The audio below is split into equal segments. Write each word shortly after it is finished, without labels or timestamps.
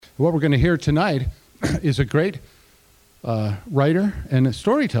What we're going to hear tonight is a great writer and a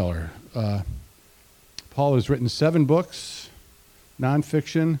storyteller. Paul has written 7 books,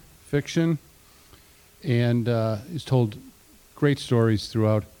 nonfiction, fiction, and he's told great stories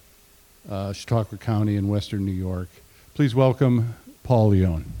throughout Chautauqua County and Western New York. Please welcome Paul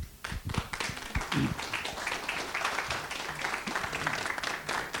Leone.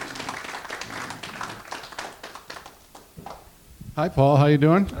 Hi, Paul. How you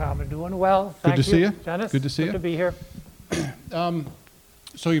doing? I'm doing well. Thank Good to see you. Dennis. Good to see you. Good to be here.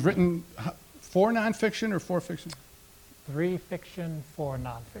 So you've written 4 nonfiction or 4 fiction? 3 fiction, 4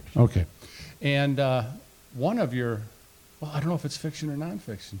 nonfiction. Okay. And one of your, well, I don't know if it's fiction or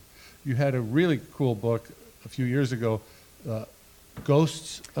nonfiction. You had a really cool book a few years ago,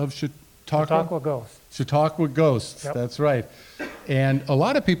 Ghosts of Chautauqua? Chautauqua Ghosts. Chautauqua Ghosts, Yep. That's right. And a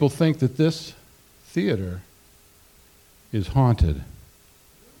lot of people think that this theater is haunted.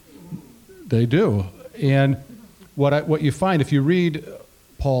 They do. And what you find, if you read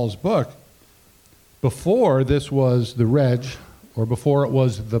Paul's book, before this was the Reg, or before it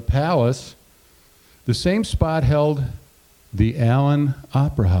was the Palace, the same spot held the Allen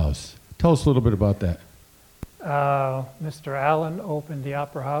Opera House. Tell us a little bit about that. Mr. Allen opened the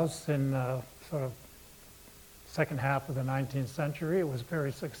Opera House in sort of second half of the 19th century. It was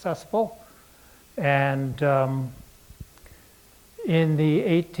very successful. And in the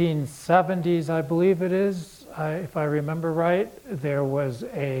 1870s, I believe it is, if I remember right, there was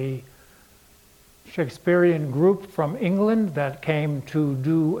a Shakespearean group from England that came to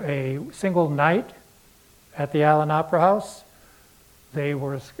do a single night at the Allen Opera House. They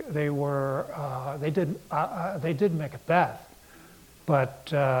did Macbeth,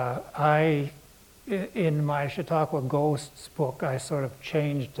 but in my Chautauqua Ghosts book, I sort of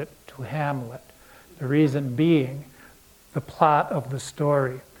changed it to Hamlet. The reason being the plot of the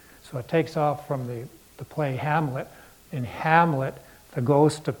story. So it takes off from the play Hamlet. In Hamlet, the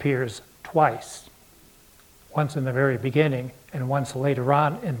ghost appears twice. Once in the very beginning and once later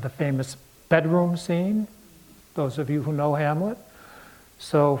on in the famous bedroom scene, those of you who know Hamlet.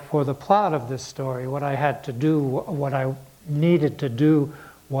 So for the plot of this story, what I needed to do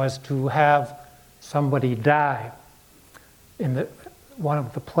was to have somebody die, one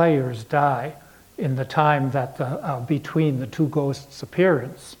of the players die in the time that between the 2 ghosts'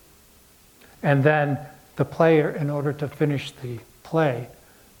 appearance. And then the player, in order to finish the play,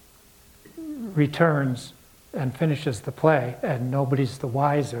 returns and finishes the play, and nobody's the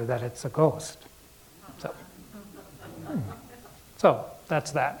wiser that it's a ghost. So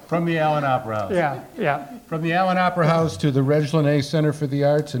that's that. From the Allen Opera House. Yeah. From the Allen Opera House to the Reg Lenna Center for the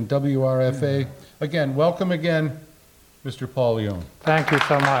Arts and WRFA. Again, welcome again, Mr. Paul Leone. Thank you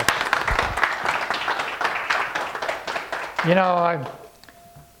so much. You know,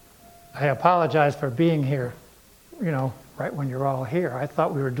 I apologize for being here, right when you're all here. I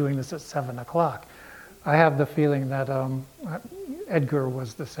thought we were doing this at 7 o'clock. I have the feeling that Edgar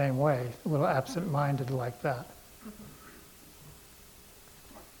was the same way, a little absent-minded like that.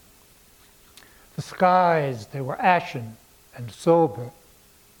 The skies, they were ashen and sober.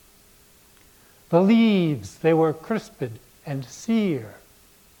 The leaves, they were crisped and sere.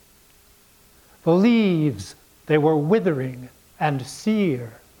 The leaves, they were withering and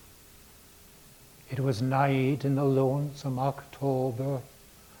sere. It was night in the lonesome October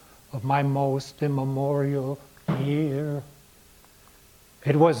of my most immemorial year.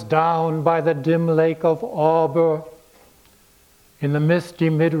 It was down by the dim lake of Auber, in the misty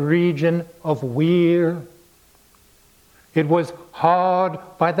mid-region of Weir. It was hard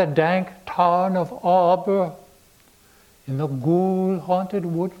by the dank tarn of Auber, in the ghoul-haunted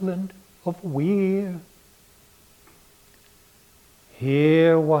woodland of Weir.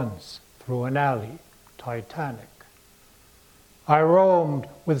 Here once, through an alley, Titanic, I roamed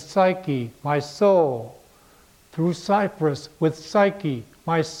with Psyche, my soul, through Cyprus with Psyche,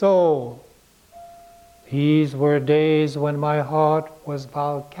 my soul. These were days when my heart was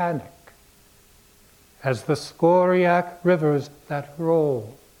volcanic, as the scoriac rivers that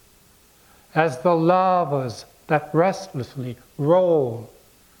roll, as the lavas that restlessly roll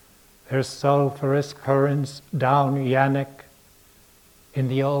their sulphurous currents down Yaanek in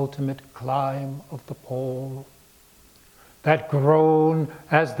the ultimate climb of the pole, that groan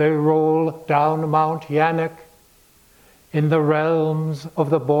as they roll down Mount Yaanek in the realms of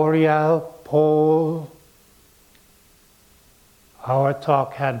the boreal pole. Our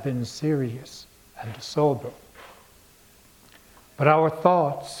talk had been serious and sober, but our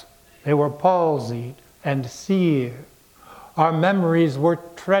thoughts, they were palsied and sere. Our memories were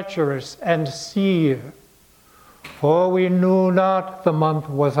treacherous and sere. For we knew not the month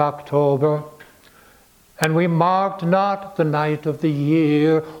was October, and we marked not the night of the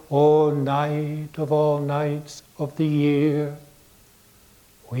year, O night of all nights of the year.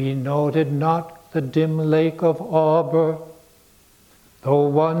 We noted not the dim lake of Auber, though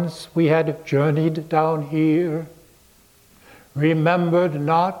once we had journeyed down here. Remembered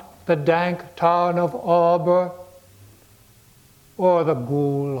not the dank tarn of Auber, or the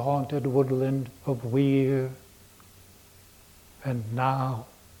ghoul-haunted woodland of Weir. And now,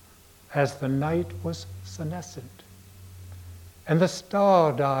 as the night was senescent, and the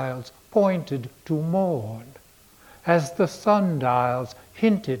star-dials pointed to morn, as the sun-dials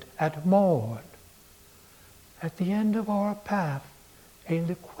hinted at morn, at the end of our path a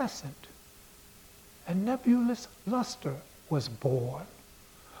liquescent and nebulous luster was born,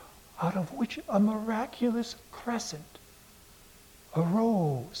 out of which a miraculous crescent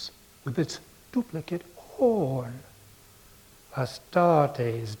arose with its duplicate horn,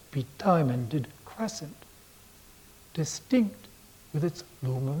 Astarte's bediamonded crescent, distinct with its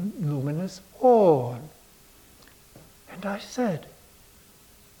luminous horn. And I said,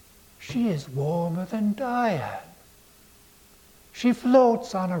 she is warmer than Dian. She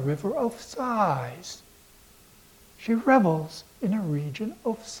floats on a river of sighs. She revels in a region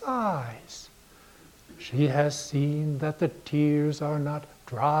of sighs. She has seen that the tears are not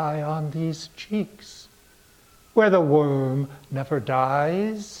dry on these cheeks, where the worm never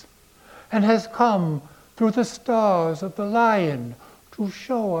dies, and has come through the stars of the lion to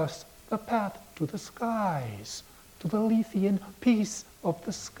show us the path to the skies, to the Lethean peace of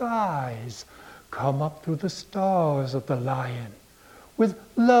the skies, come up through the stars of the lion, with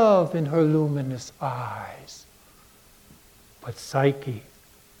love in her luminous eyes. But Psyche,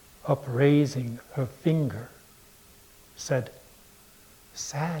 upraising her finger, said,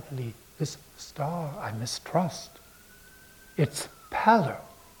 sadly, this star I mistrust. Its pallor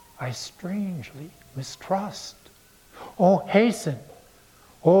I strangely mistrust. Oh, hasten!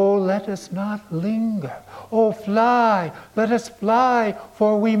 Oh, let us not linger. Oh, fly! Let us fly,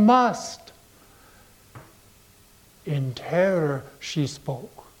 for we must. In terror she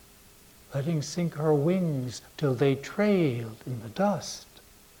spoke, letting sink her wings till they trailed in the dust.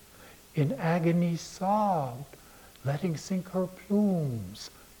 In agony sobbed, letting sink her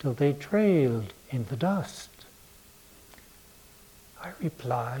plumes till they trailed in the dust. I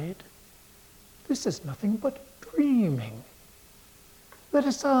replied, this is nothing but dreaming. Let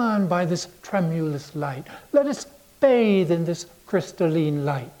us on by this tremulous light. Let us bathe in this crystalline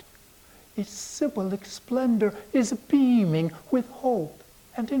light. Its symbolic splendor is beaming with hope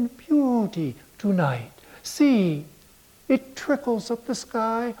and in beauty tonight. See, it trickles up the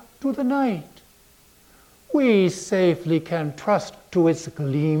sky to the night. We safely can trust to its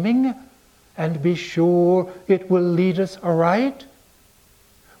gleaming and be sure it will lead us aright.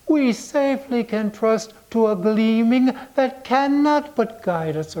 We safely can trust to a gleaming that cannot but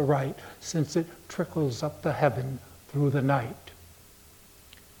guide us aright, since it trickles up the heaven through the night.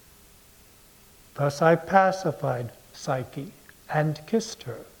 Thus I pacified Psyche and kissed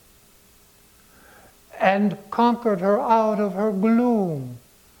her, and conquered her out of her gloom,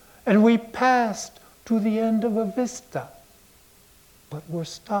 and we passed to the end of a vista, but were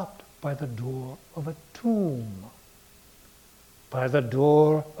stopped by the door of a tomb, by the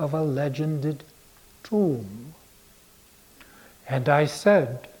door of a legended tomb. And I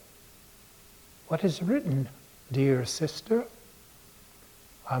said, what is written, dear sister,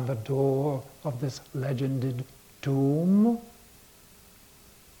 on the door of this legended tomb?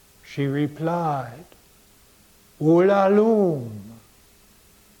 She replied, Ulalume,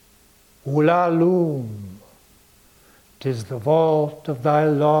 Ulalume, 'tis the vault of thy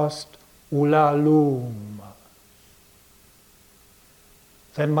lost Ulalume.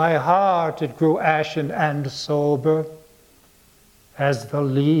 Then my heart it grew ashen and sober, as the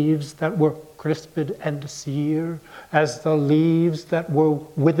leaves that were crisped and sere, as the leaves that were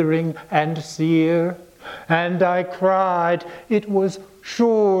withering and sere. And I cried, it was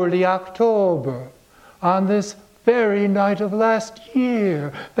surely October, on this very night of last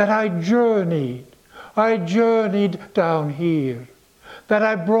year, that I journeyed down here, that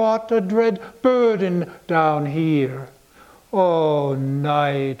I brought a dread burden down here. O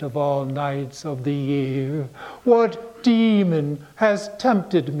night of all nights of the year, what demon has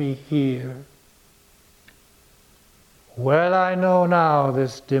tempted me here? Well I know now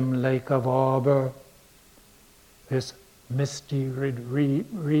this dim lake of Auber, this misty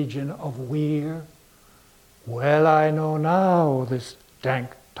region of Weir. Well I know now this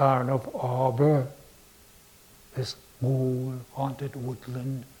dank tarn of Auber, this ghoul-haunted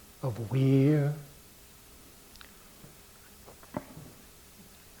woodland of Weir.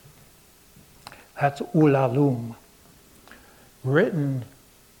 That's Ulalum, written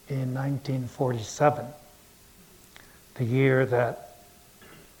in 1947, the year that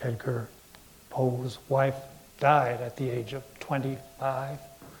Edgar Poe's wife died at the age of 25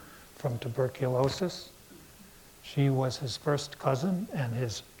 from tuberculosis. She was his first cousin and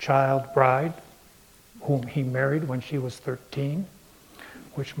his child bride, whom he married when she was 13,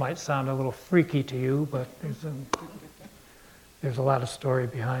 which might sound a little freaky to you, but there's a lot of story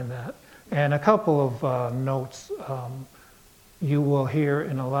behind that. And a couple of notes. You will hear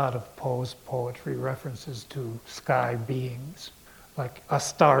in a lot of Poe's poetry references to sky beings, like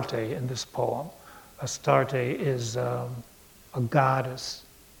Astarte in this poem. Astarte is a goddess,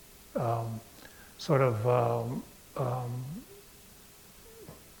 sort of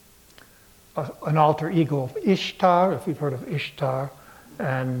an alter ego of Ishtar, if you've heard of Ishtar,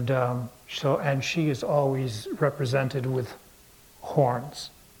 and she is always represented with horns.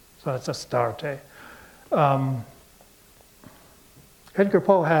 So that's Astarte. Edgar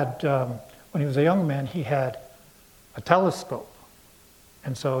Poe had, when he was a young man, he had a telescope,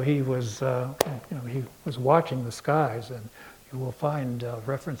 and so he was, he was watching the skies, and you will find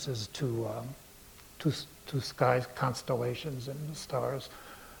references to skies, constellations, and the stars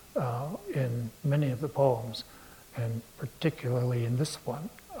in many of the poems, and particularly in this one,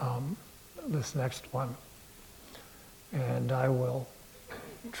 this next one. And I will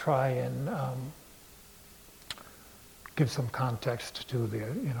try and give some context to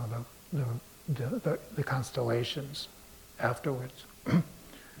the constellations afterwards.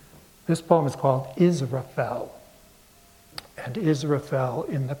 This poem is called Israfel, and Israfel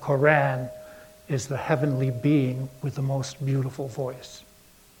in the Quran is the heavenly being with the most beautiful voice.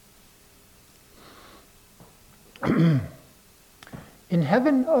 In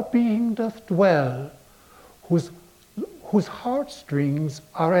heaven a being doth dwell, whose heartstrings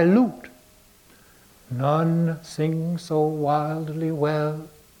are a lute. None sing so wildly well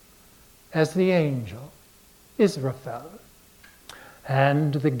as the angel Israfel,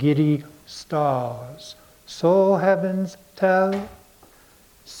 and the giddy stars, so heavens tell,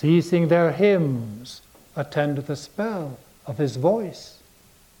 ceasing their hymns, attend the spell of his voice,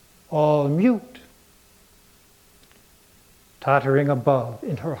 all mute. Tottering above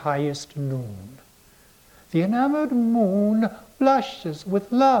in her highest noon, the enamored moon blushes with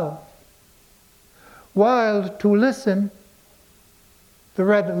love, while to listen, the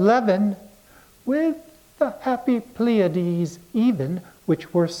red levin, with the happy Pleiades even,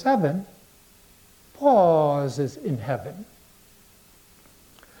 which were 7, pauses in heaven.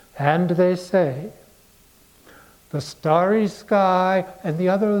 And they say, the starry sky and the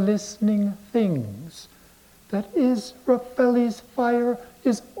other listening things, that Israfeli's fire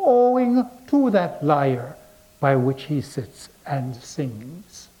is owing to that lyre by which he sits and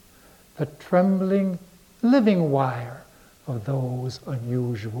sings, the trembling living wire of those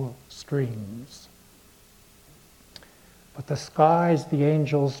unusual strings. But the skies the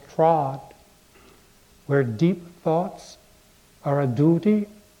angels trod, where deep thoughts are a duty,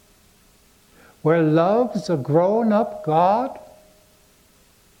 where love's a grown-up God,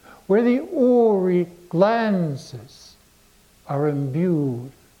 where the houri glances are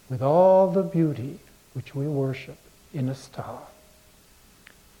imbued with all the beauty which we worship in a star.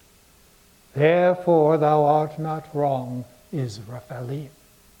 Therefore thou art not wrong, Israfeli,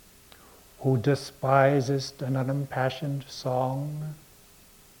 who despisest an unimpassioned song.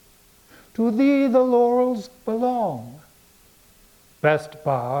 To thee the laurels belong, best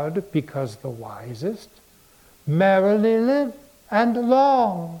bard because the wisest, merrily live and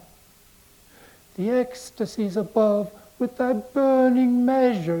long. The ecstasies above with thy burning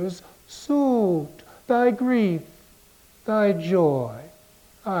measures suit thy grief, thy joy,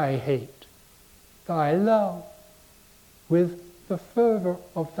 thy hate, thy love, with the fervor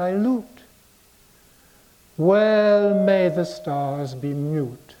of thy lute. Well may the stars be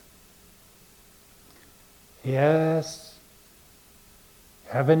mute. Yes,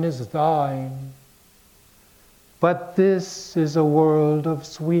 heaven is thine, but this is a world of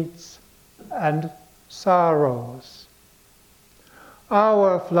sweets and sorrows.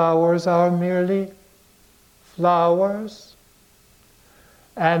 Our flowers are merely flowers,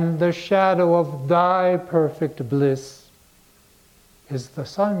 and the shadow of thy perfect bliss is the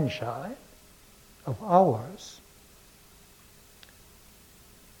sunshine of ours.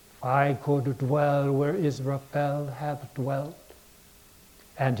 If I could dwell where Israfel hath dwelt,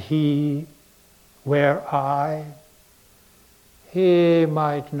 and he where I, he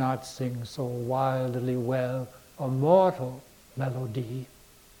might not sing so wildly well a mortal melody,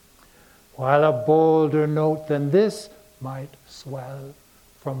 while a bolder note than this might swell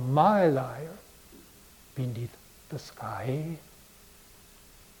from my lyre beneath the sky.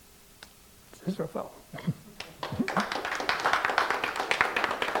 It's Israel.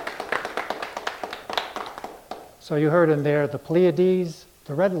 So you heard in there the Pleiades,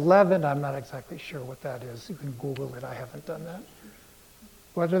 the red 11, I'm not exactly sure what that is. You can Google it, I haven't done that.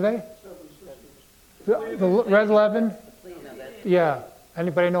 What are they? The red 11? Yeah.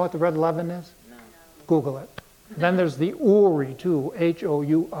 Anybody know what the red 11 is? No. Google it. Then there's the Uri too,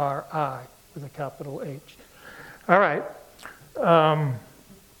 Houri with a capital H. All right.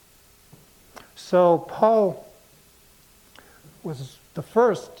 So Poe was the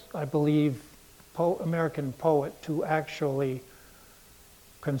first, I believe, American poet to actually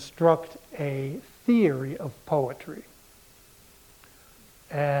construct a theory of poetry.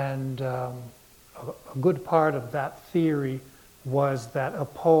 And a good part of that theory was that a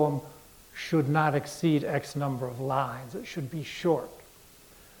poem should not exceed X number of lines. It should be short,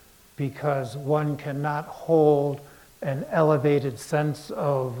 because one cannot hold an elevated sense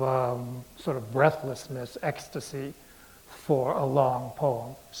of sort of breathlessness, ecstasy, for a long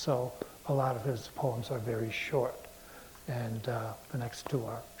poem. So a lot of his poems are very short, and the next two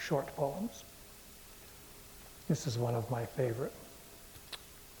are short poems. This is one of my favorite.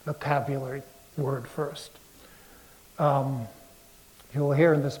 Vocabulary word first. You'll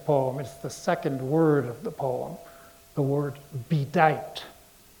hear in this poem, it's the second word of the poem, the word bedight,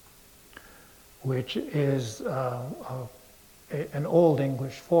 which is an Old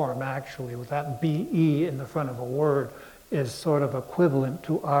English form, actually, with that be in the front of a word is sort of equivalent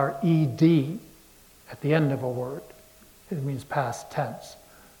to red at the end of a word. It means past tense.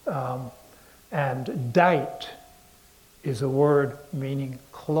 And dight is a word meaning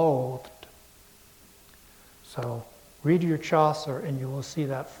clothed. So read your Chaucer and you will see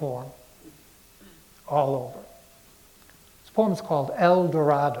that form all over. This poem is called El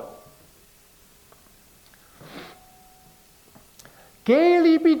Dorado.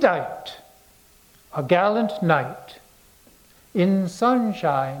 Gaily bedight, a gallant knight, in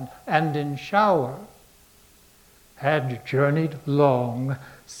sunshine and in shower, had journeyed long,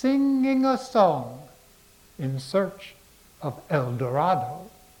 singing a song in search of El Dorado.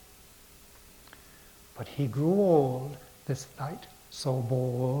 But he grew old, this knight so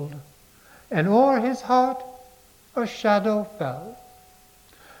bold, and o'er his heart a shadow fell,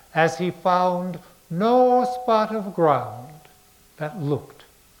 as he found no spot of ground that looked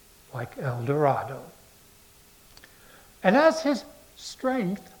like El Dorado. And as his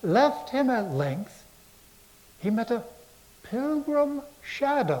strength left him at length, he met a pilgrim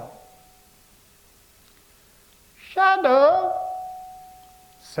shadow. "Shadow,"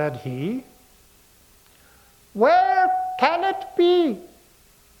 said he, "where can it be,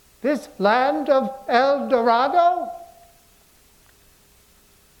 this land of El Dorado?"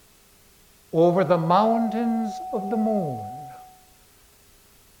 "Over the mountains of the moon,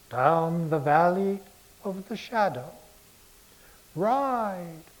 down the valley of the shadow.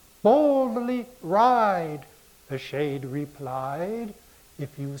 Ride, boldly ride," the shade replied,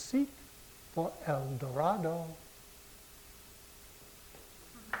 "if you seek for El Dorado."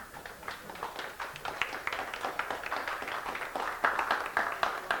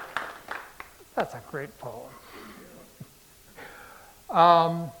 That's a great poem.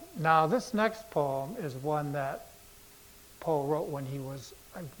 Now, this next poem is one that Poe wrote when he was,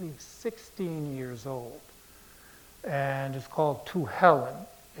 I believe, 16 years old. And it's called To Helen.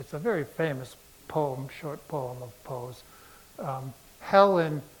 It's a very famous poem, short poem of Poe's.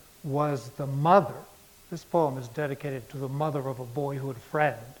 Helen was the mother. This poem is dedicated to the mother of a boyhood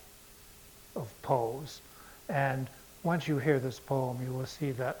friend of Poe's. And once you hear this poem, you will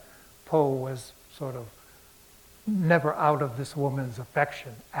see that Poe was sort of never out of this woman's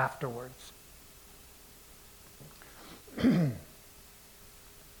affection afterwards.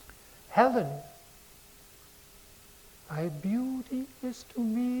 Helen, thy beauty is to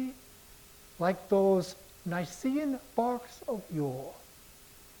me like those Nicean barks of yore,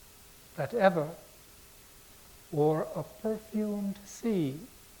 that ever o'er a perfumed sea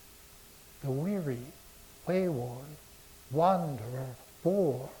the weary, wayworn wanderer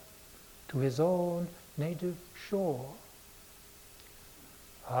bore to his own native shore.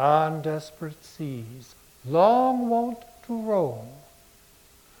 On desperate seas, long wont to roam,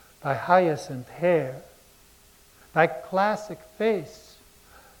 thy hyacinth hair, thy classic face,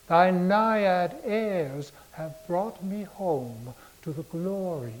 thy naiad airs have brought me home to the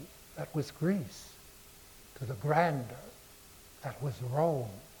glory that was Greece, to the grandeur that was Rome.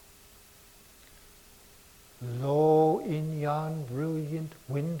 Low in yon brilliant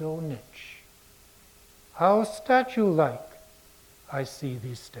window niche, how statue-like I see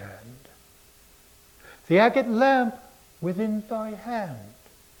thee stand. the agate lamp within thy hand.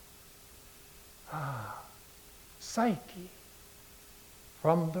 Ah, Psyche,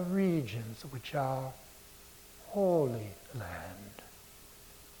 from the regions which are Holy Land.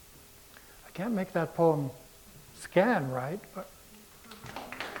 I can't make that poem scan right, but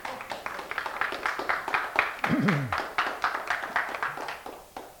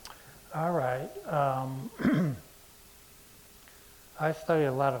all right. I studied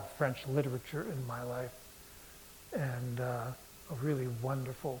a lot of French literature in my life, and a really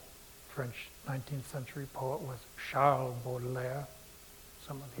wonderful French 19th century poet was Charles Baudelaire.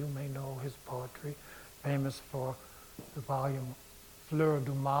 Some of you may know his poetry, famous for the volume Fleurs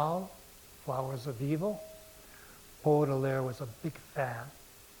du Mal, Flowers of Evil. Baudelaire was a big fan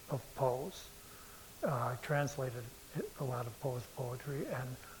of Poe's. I translated a lot of Poe's poetry,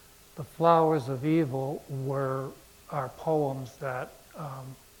 and the Flowers of Evil are poems that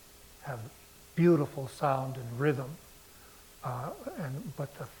have beautiful sound and rhythm,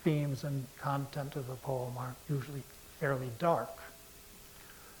 but the themes and content of the poem are usually fairly dark.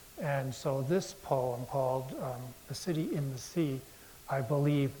 And so this poem called The City in the Sea, I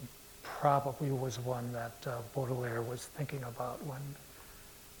believe probably was one that Baudelaire was thinking about when,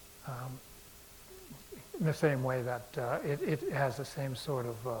 in the same way that it has the same sort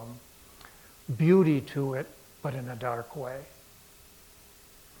of beauty to it, but in a dark way.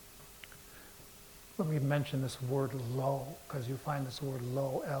 Let me mention this word lo, because you find this word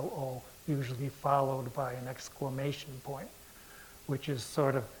lo, L-O, usually followed by an exclamation point, which is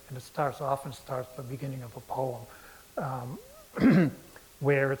sort of, and it often starts at the beginning of a poem,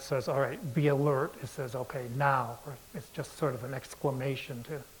 where it says, all right, be alert. It says, okay, now. Or it's just sort of an exclamation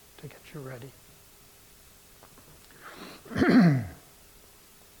to get you ready.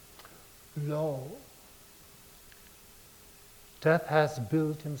 Lo, Death has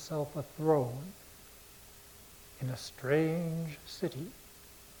built himself a throne in a strange city,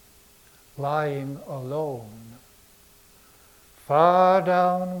 lying alone, far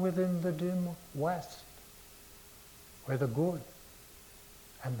down within the dim west, where the good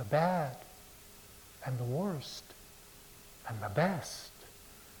and the bad and the worst and the best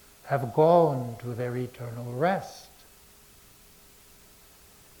have gone to their eternal rest.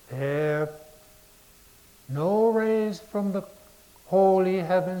 There, no rays from the holy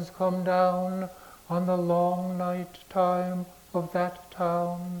heavens come down on the long night time of that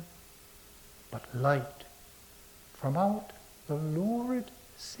town, but light from out the lurid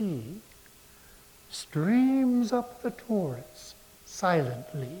sea streams up the turrets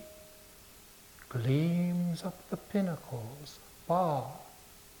silently, gleams up the pinnacles far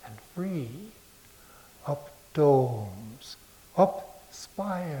and free, up domes, up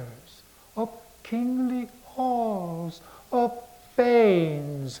spires, up kingly halls, up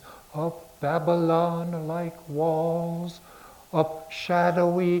fanes, up Babylon-like walls, up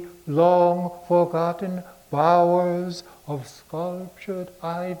shadowy, long-forgotten bowers of sculptured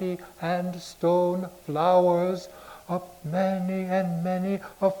ivy and stone flowers, up many and many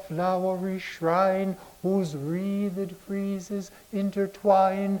a flowery shrine whose wreathed friezes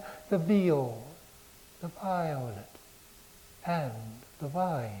intertwine the viol, the violet, and the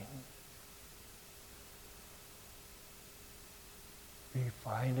vine.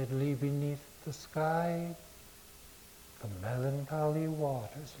 Refinedly beneath the sky, the melancholy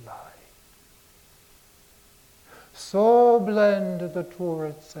waters lie. So blend the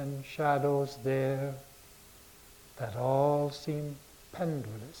turrets and shadows there, that all seem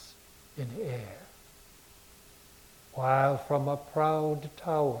pendulous in air, while from a proud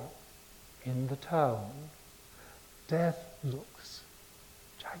tower in the town, death looks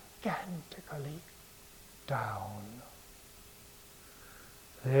gigantically down.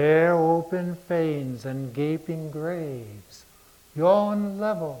 There open fanes and gaping graves yawn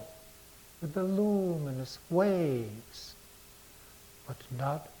level with the luminous waves, but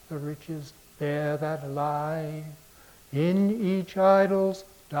not the riches there that lie in each idol's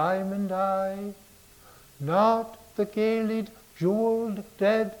diamond eye, not the gaily jeweled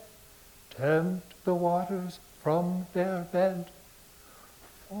dead tempt the waters from their bed,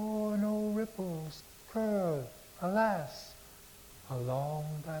 for no ripples curl, alas, along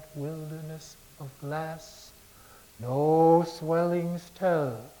that wilderness of glass, no swellings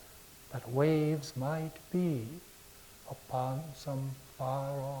tell that waves might be upon some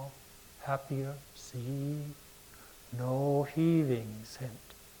far-off, happier sea, no heavings hint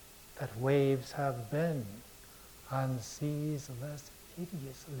that waves have been on seas less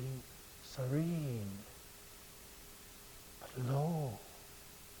hideously serene. But lo,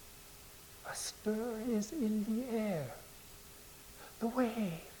 a stir is in the air. The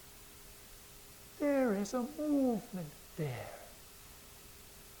wave, there is a movement there,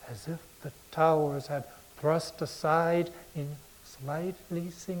 as if the towers had thrust aside in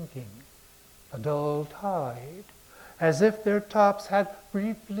slightly sinking a dull tide, as if their tops had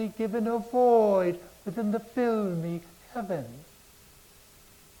briefly given a void within the filmy heaven.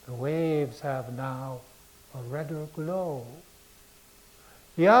 The waves have now a redder glow.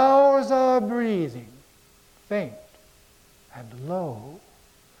 The hours are breathing, faint and low,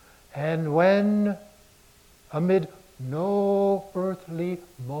 and when, amid no earthly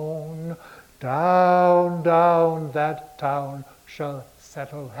moan, down, down that town shall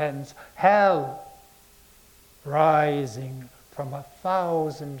settle hence hell, rising from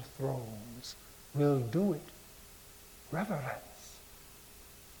 1,000 thrones, will do it reverence.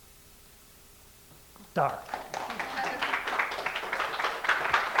 Dark.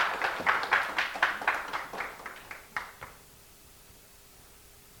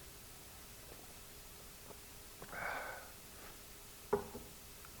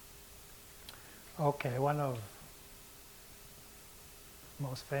 Okay, one of the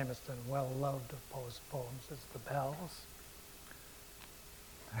most famous and well-loved of Poe's poems is The Bells.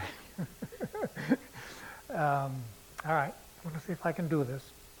 All right, I want to see if I can do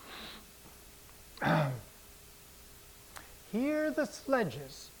this. Hear the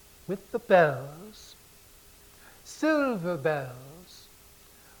sledges with the bells, silver bells.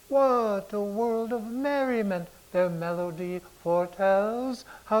 What a world of merriment their melody foretells,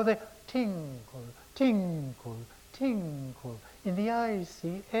 how they tinkle, tinkle, tinkle in the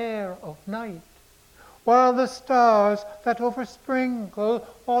icy air of night, while the stars that oversprinkle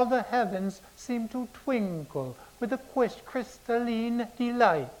all the heavens seem to twinkle with a crystalline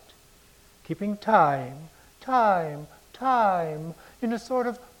delight, keeping time, time, time, in a sort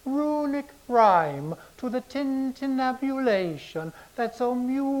of runic rhyme to the tintinnabulation that so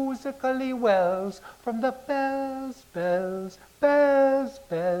musically wells from the bells, bells, bells,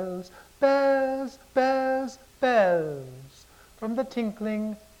 bells, bells, bells, bells, from the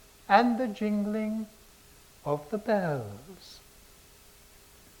tinkling and the jingling of the bells.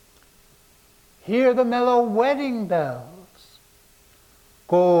 Hear the mellow wedding bells,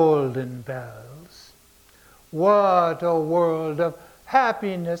 golden bells. What a world of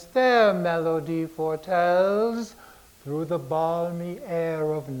happiness their melody foretells through the balmy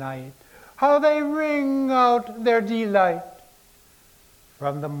air of night. How they ring out their delight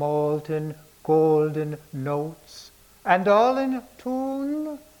from the molten golden notes, and all in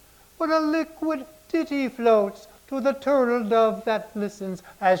tune. What a liquid ditty floats to the turtle dove that listens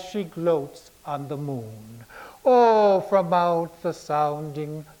as she gloats on the moon. Oh, from out the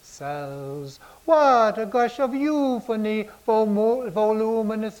sounding cells, what a gush of euphony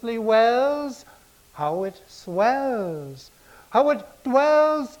voluminously wells. How it swells, how it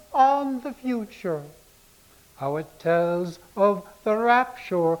dwells on the future, how it tells of the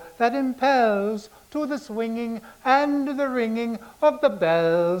rapture that impels to the swinging and the ringing of the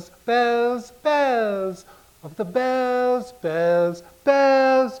bells, bells, bells, of the bells, bells,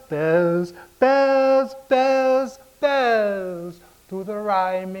 bells, bells, bells, bells, bells, to the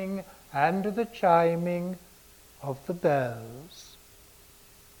rhyming and the chiming of the bells.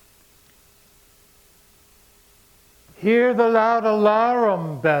 Hear the loud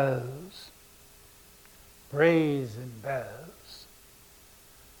alarum bells, brazen bells.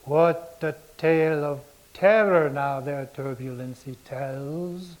 What a tale of terror now their turbulency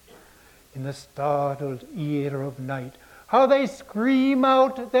tells. In the startled ear of night, how they scream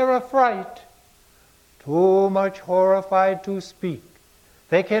out their affright. Too much horrified to speak,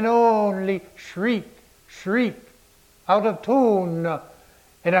 they can only shriek, shriek, out of tune,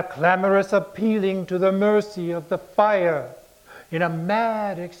 in a clamorous appealing to the mercy of the fire, in a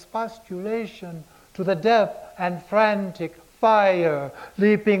mad expostulation to the deaf and frantic fire,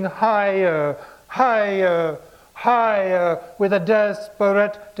 leaping higher, higher, higher, with a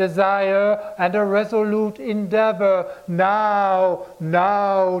desperate desire and a resolute endeavor, now,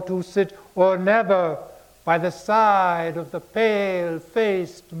 now to sit or never by the side of the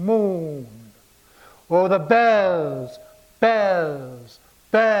pale-faced moon. Oh, the bells, bells,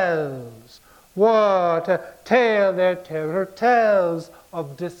 bells, what a tale their terror tells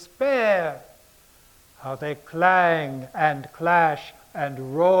of despair, how they clang and clash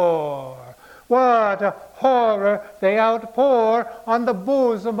and roar. What a horror they outpour on the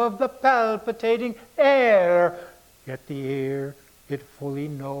bosom of the palpitating air. Yet the ear, it fully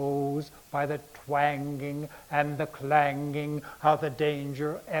knows by the twanging and the clanging how the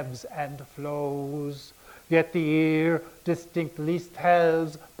danger ebbs and flows. yet the ear distinctly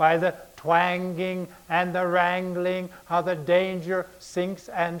tells by the twanging and the wrangling how the danger sinks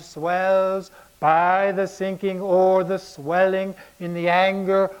and swells, by the sinking or the swelling in the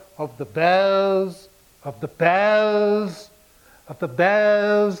anger of the bells, of the bells, of the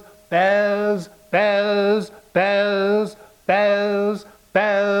bells, bells, bells, bells, bells,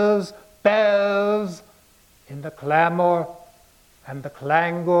 bells, bells, in the clamor and the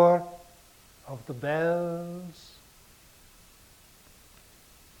clangor of the bells.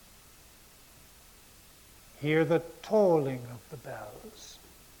 Hear the tolling of the bells,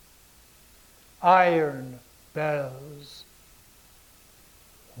 iron bells.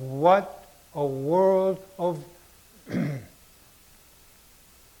 What a world of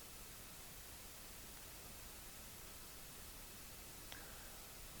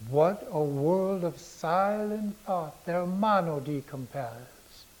what a world of silent thought their monody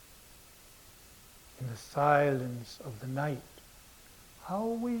compels. In the silence of the night, how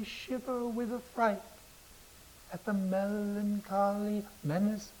we shiver with affright at the melancholy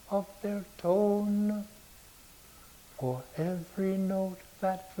menace of their tone. For every note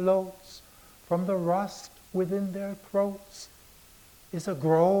that floats from the rust within their throats is a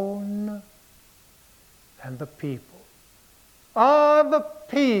groan. And the people, the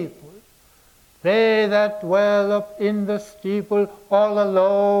people, they that dwell up in the steeple all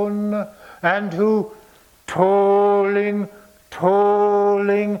alone, and who, tolling,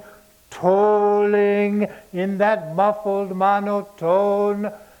 tolling, tolling in that muffled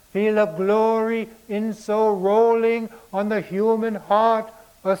monotone, feel a glory in so rolling on the human heart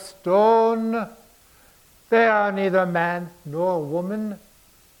a stone. They are neither man nor woman,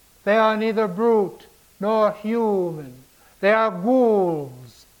 they are neither brute nor human, they are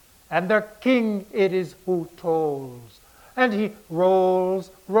ghouls, and their king it is who tolls. And he rolls,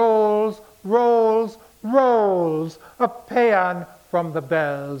 rolls, rolls, rolls a paean from the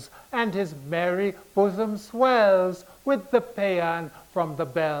bells, and his merry bosom swells with the paean from the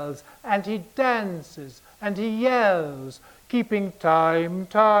bells, and he dances and he yells, keeping time,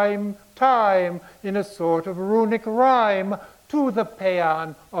 time, time in a sort of runic rhyme to the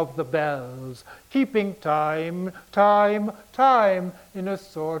paean of the bells, keeping time, time, time in a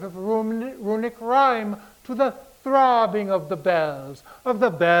sort of runic rhyme to the throbbing of the bells,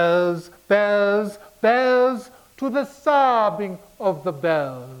 bells, bells, to the sobbing of the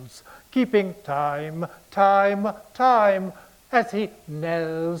bells, keeping time, time, time, as he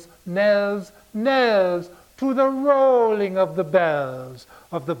knells, knells, knells, to the rolling of the bells,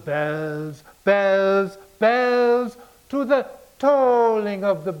 bells, bells, to the tolling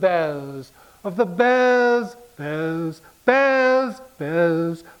of the bells, bells, bells, bells,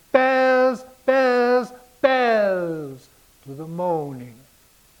 bells, bells, bells, bells, to the moaning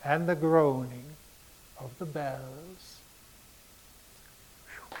and the groaning of the bells.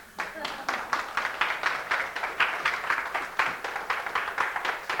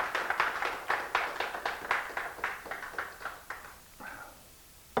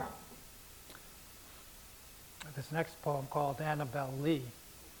 This next poem, called Annabel Lee,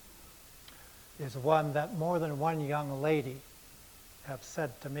 is one that more than one young lady have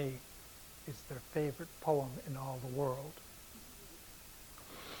said to me is their favorite poem in all the world.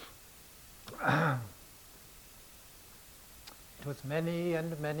 It was many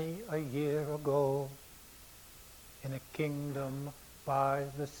and many a year ago, in a kingdom by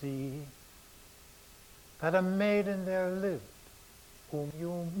the sea, that a maiden there lived, whom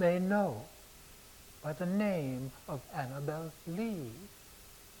you may know by the name of Annabel Lee.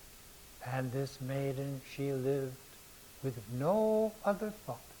 And this maiden, she lived with no other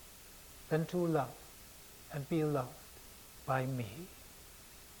thought than to love and be loved by me.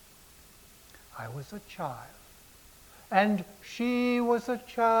 I was a child, and she was a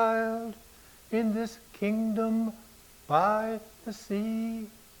child in this kingdom by the sea.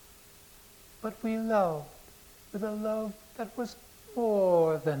 But we loved with a love that was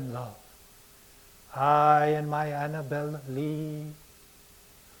more than love. I and my Annabel Lee,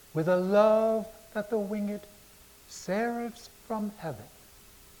 with a love that the winged seraphs from heaven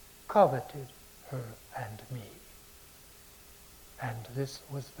coveted her and me. And this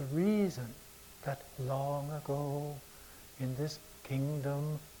was the reason that long ago, in this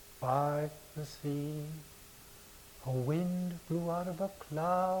kingdom by the sea, a wind blew out of a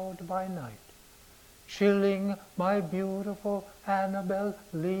cloud by night, chilling my beautiful Annabel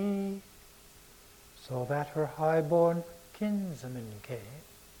Lee, so that her high-born kinsman came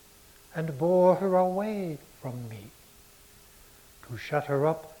and bore her away from me, to shut her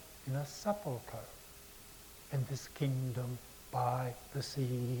up in a sepulchre in this kingdom by the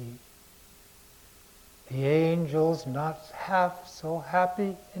sea. The angels not half so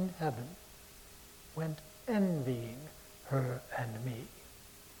happy in heaven went envying her and me.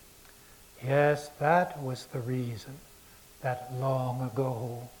 Yes, that was the reason that long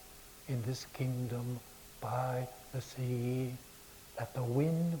ago in this kingdom by the sea, that the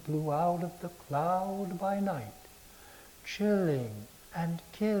wind blew out of the cloud by night, chilling and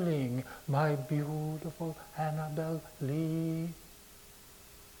killing my beautiful Annabel Lee.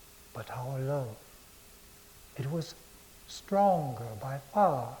 But our love, it was stronger by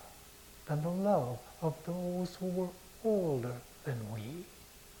far than the love of those who were older than we,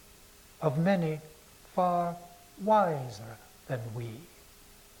 of many far wiser than we.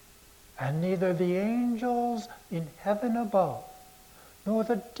 And neither the angels in heaven above, nor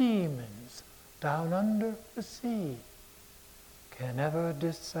the demons down under the sea can ever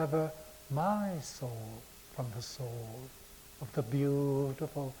dissever my soul from the soul of the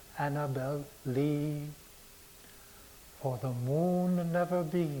beautiful Annabel Lee. For the moon never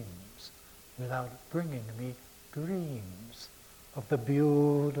beams without bringing me dreams of the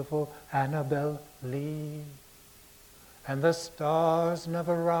beautiful Annabel Lee. And the stars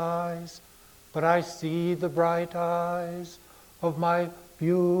never rise, but I see the bright eyes of my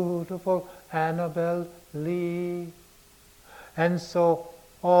beautiful Annabel Lee. And so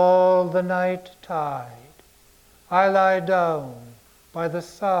all the night tide I lie down by the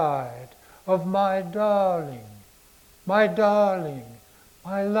side of my darling, my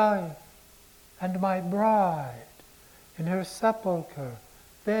life, and my bride, in her sepulchre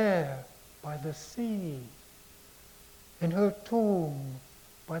there by the sea, in her tomb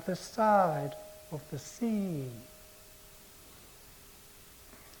by the side of the sea.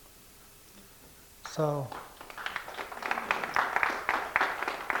 So,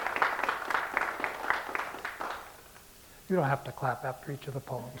 you don't have to clap after each of the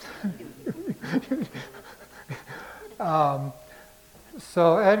poems.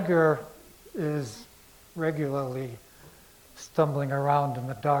 So Edgar is regularly stumbling around in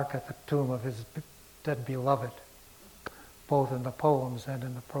the dark at the tomb of his dead beloved, both in the poems and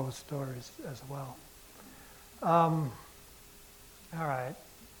in the prose stories as well. All right,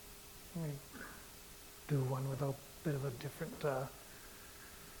 let me do one with a bit of a different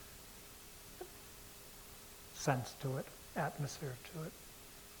sense to it, atmosphere to it.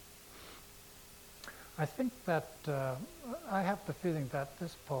 I think that I have the feeling that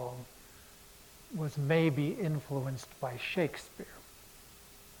this poem was maybe influenced by Shakespeare.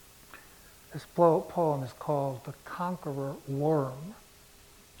 This poem is called The Conqueror Worm,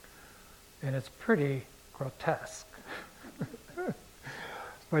 and it's pretty grotesque.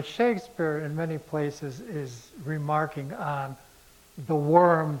 But Shakespeare, in many places, is remarking on the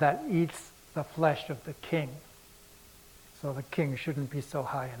worm that eats the flesh of the king. So the king shouldn't be so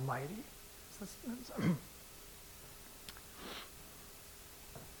high and mighty.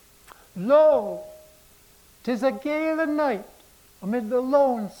 Lo, 'tis a gala night amid the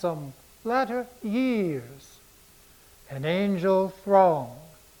lonesome latter years. An angel throng,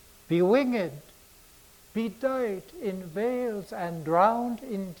 bewinged, bedight in veils and drowned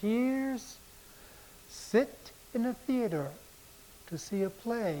in tears, sit in a theater to see a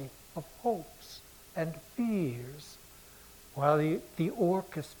play of hopes and fears, while the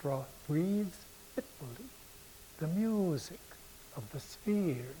orchestra breathes fitfully the music of the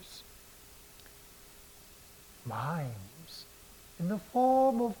spheres. Mimes, in the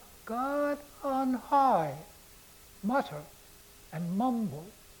form of God on high, mutter and mumble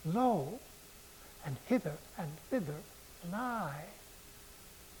low, and hither and thither lie.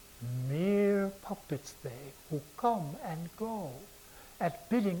 Mere puppets they, who come and go at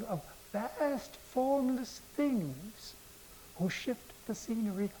bidding of vast formless things, who shift the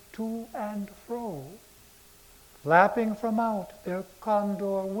scenery to and fro, flapping from out their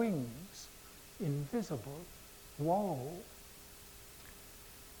condor wings, invisible woe.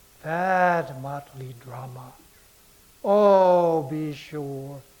 That motley drama, oh, be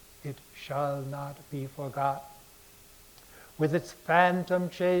sure it shall not be forgot, with its phantom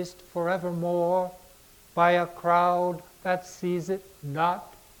chased forevermore by a crowd that sees it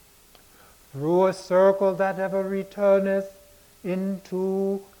not, through a circle that ever returneth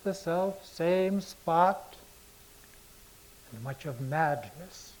into the self-same spot, and much of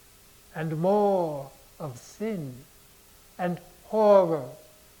madness, and more of sin, and horror,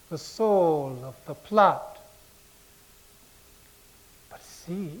 the soul of the plot. But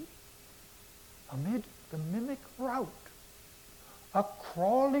see, amid the mimic rout, a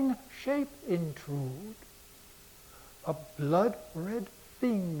crawling shape intrude, a blood-red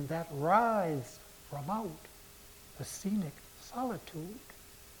thing that writhes from out the scenic solitude.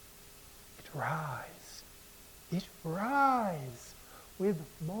 It writhes It writhes with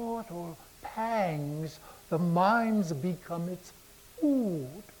mortal pangs, the mimes become its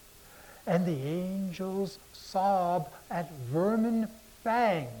food, and the angels sob at vermin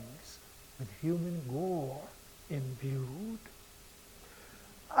fangs with human gore imbued.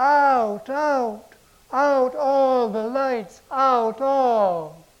 Out, out, out all the lights, out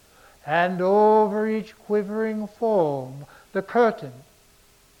all, and over each quivering foam the curtain,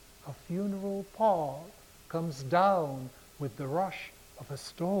 a funeral pall, comes down with the rush of a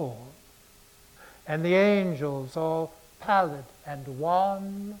storm. And the angels, all pallid and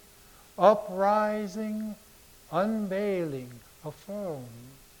wan, uprising, unveiling, affirm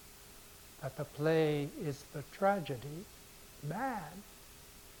that the play is the tragedy, man,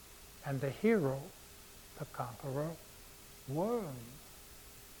 and the hero, the conqueror, worm.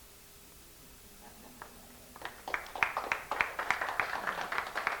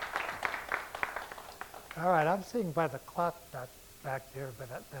 All right, I'm seeing by the clock back there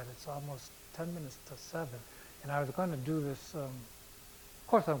that it's almost 10 minutes to 7. And I was going to do this, of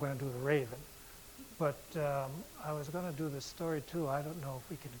course I'm going to do the Raven, but I was going to do this story too. I don't know if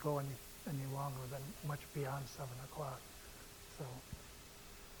we could go any longer than much beyond 7 o'clock. So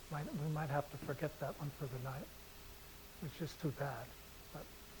we might have to forget that one for the night, which is too bad.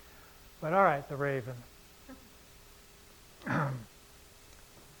 But all right, the Raven.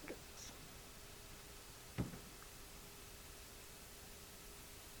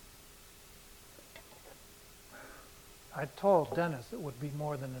 I told Dennis it would be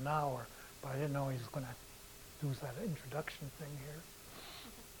more than an hour, but I didn't know he was going to do that introduction thing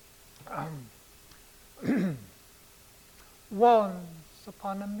here. Once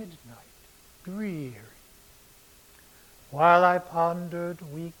upon a midnight, dreary, while I pondered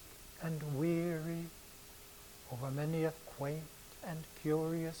weak and weary over many a quaint and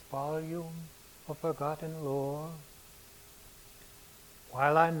curious volume of forgotten lore,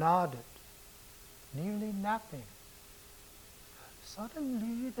 while I nodded, nearly napping,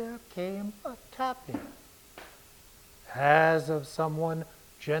 suddenly there came a tapping, as of someone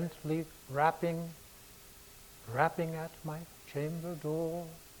gently rapping at my chamber door.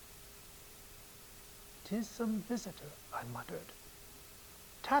 "'Tis some visitor," I muttered,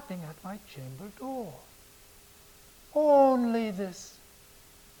 "tapping at my chamber door. Only this,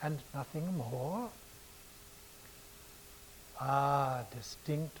 and nothing more." Ah,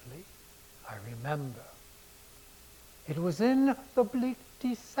 distinctly, I remember. It was in the bleak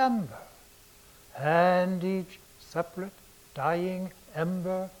December, and each separate dying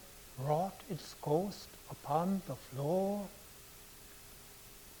ember wrought its ghost upon the floor.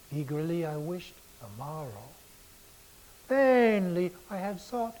 Eagerly I wished the morrow. Vainly I had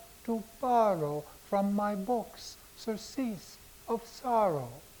sought to borrow from my books surcease of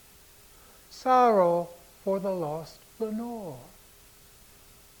sorrow, sorrow for the lost Lenore,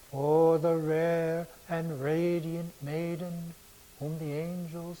 for the rare and radiant maiden whom the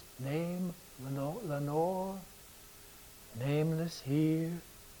angels name Lenore, nameless here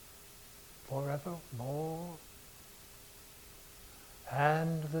forevermore.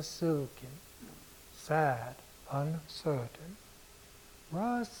 And the silken, sad, uncertain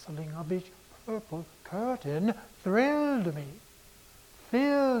rustling of each purple curtain thrilled me,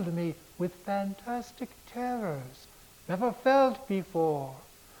 filled me with fantastic terrors never felt before,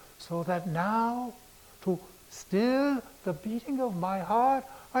 so that now, to still the beating of my heart,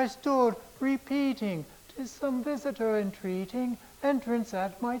 I stood repeating, "'Tis some visitor entreating entrance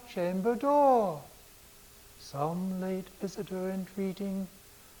at my chamber door." Some late visitor entreating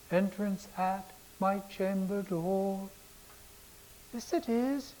entrance at my chamber door. This it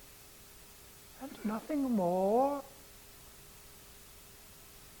is, and nothing more.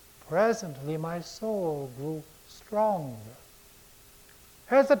 Presently my soul grew stronger.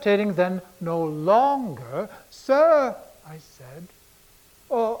 Hesitating then no longer, "Sir," I said,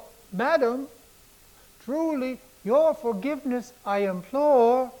 "oh, madam, truly your forgiveness I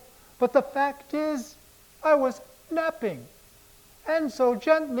implore, but the fact is I was napping, and so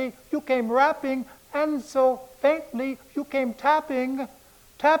gently you came rapping, and so faintly you came tapping,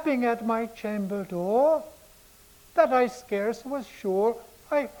 tapping at my chamber door, that I scarce was sure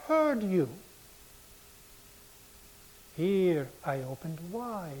I heard you." Here I opened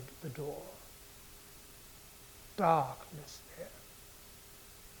wide the door. Darkness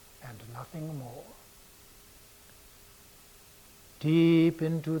there, and nothing more. Deep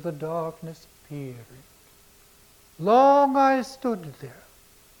into the darkness peering, long I stood there,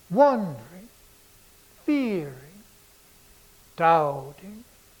 wondering, fearing, doubting,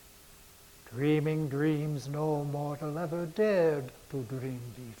 dreaming dreams no mortal ever dared to dream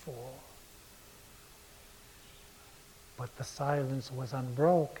before. But the silence was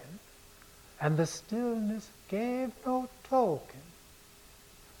unbroken, and the stillness gave no token,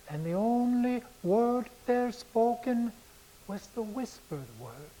 and the only word there spoken was the whispered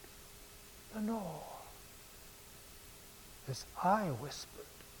word, Lenore. This I whispered,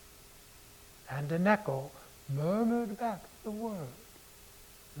 and an echo murmured back the word,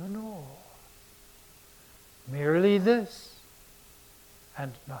 Lenore. Merely this,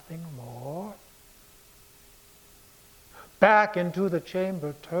 and nothing more. Back into the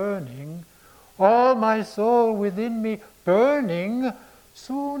chamber turning, all my soul within me burning,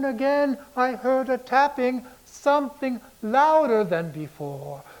 soon again I heard a tapping, something louder than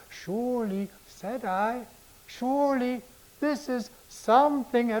before. Surely, said I, surely this is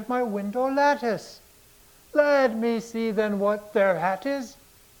something at my window lattice. Let me see then what their hat is,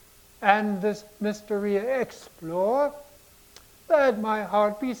 and this mystery explore. Let my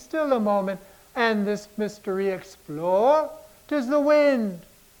heart be still a moment, and this mystery explore. 'Tis the wind,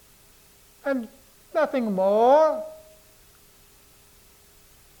 and nothing more.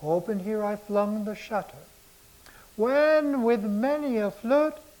 Open here I flung the shutter, when with many a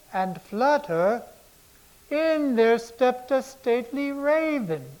flirt and flutter, in there stepped a stately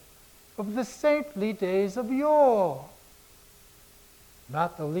raven of the saintly days of yore.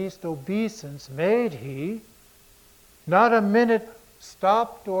 Not the least obeisance made he, not a minute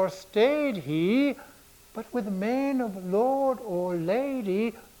stopped or stayed he, but with mien of lord or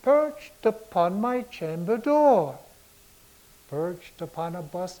lady perched upon my chamber door, perched upon a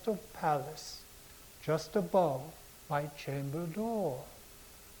bust of Pallas just above my chamber door,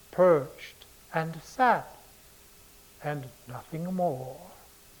 perched and sat, and nothing more.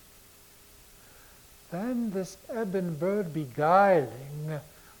 Then this ebon bird beguiling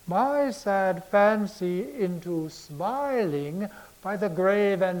my sad fancy into smiling by the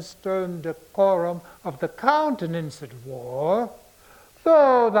grave and stern decorum of the countenance it wore,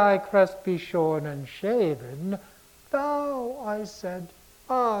 though thy crest be shorn and shaven, thou, I said,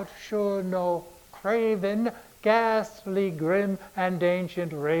 art sure no craven, ghastly, grim, and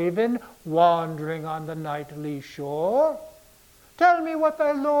ancient raven, wandering on the nightly shore. Tell me what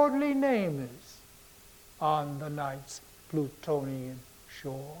thy lordly name is on the night's Plutonian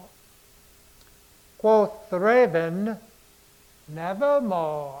shore. Quoth the raven,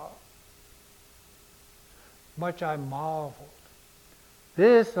 nevermore. Much I marveled,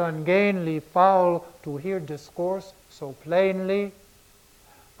 this ungainly fowl to hear discourse so plainly,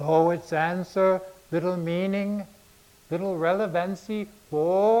 though its answer little meaning, little relevancy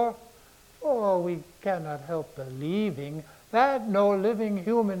bore, for we cannot help believing that no living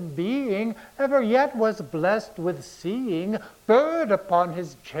human being ever yet was blessed with seeing bird upon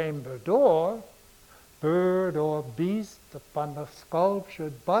his chamber door, bird or beast upon the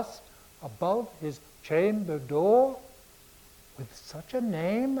sculptured bust above his chamber door, with such a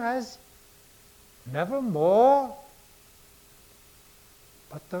name as Nevermore.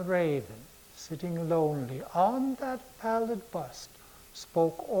 But the raven, sitting lonely on that pallid bust,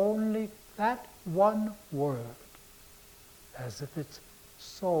 spoke only that one word, as if its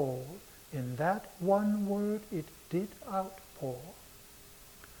soul in that one word it did outpour.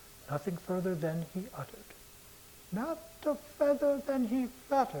 Nothing further than he uttered, not a feather than he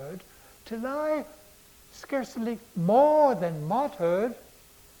fluttered, till I scarcely more than muttered,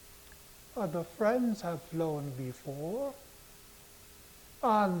 other friends have flown before,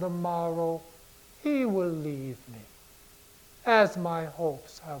 on the morrow he will leave me, as my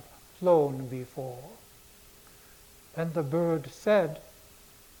hopes have flown before. Then the bird said,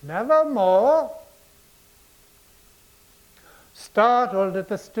 nevermore. Startled at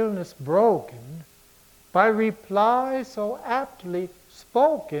the stillness broken by reply so aptly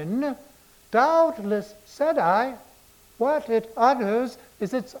spoken, doubtless, said I, what it utters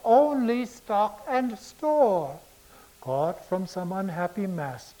is its only stock and store, caught from some unhappy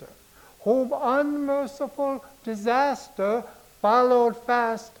master, whom unmerciful disaster followed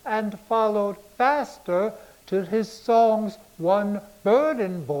fast and followed faster, till his songs one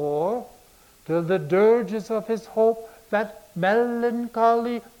burden bore, till the dirges of his hope that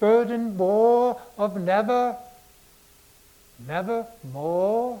melancholy burden bore of never, never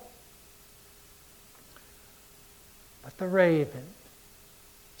more. But the raven,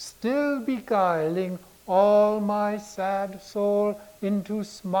 still beguiling all my sad soul into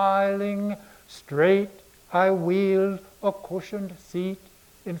smiling, straight I wheeled a cushioned seat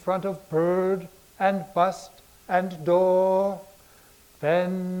in front of bird and bust and door.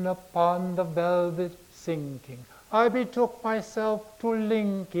 Then upon the velvet sinking, I betook myself to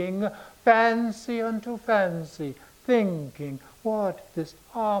linking fancy unto fancy, thinking what this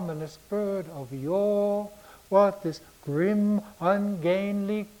ominous bird of yore what this grim,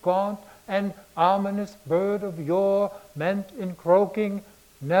 ungainly, gaunt, and ominous bird of yore meant in croaking,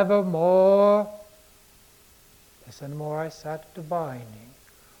 nevermore. Listen more, I sat divining,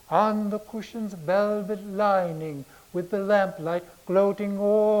 on the cushion's velvet lining, with the lamplight gloating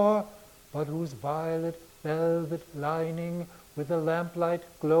o'er, but whose violet velvet lining, with the lamplight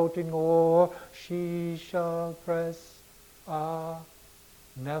gloating o'er, she shall press,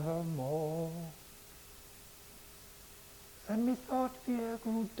 nevermore. Then methought the air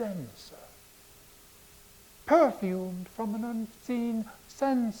grew denser, perfumed from an unseen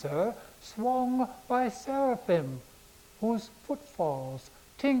censer, swung by seraphim, whose footfalls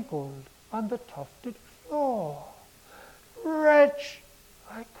tinkled on the tufted floor. Wretch,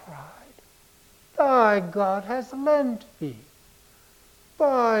 I cried, thy God has lent thee.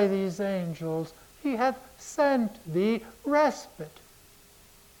 By these angels he hath sent thee respite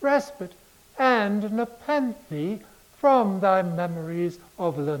and nepenthe from thy memories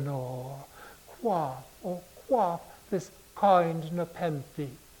of Lenore. Quaff, oh quaff this kind nepenthe,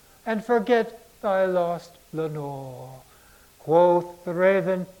 and forget thy lost Lenore. Quoth the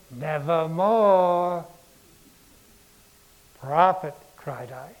raven, nevermore. Prophet,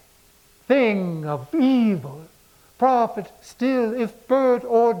 cried I, thing of evil, prophet still, if bird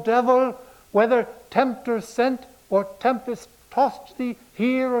or devil, whether tempter sent or tempest tossed thee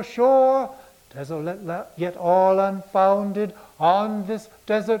here ashore, desolate yet all unfounded, on this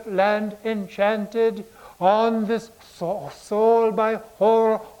desert land enchanted, on this soul by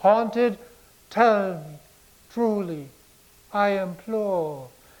horror haunted, tell me, truly, I implore,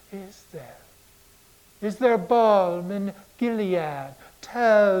 is there balm in Gilead?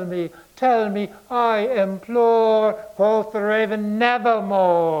 Tell me, I implore. Quoth the raven,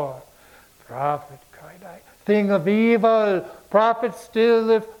 nevermore. Prophet, cried I, thing of evil, prophet still,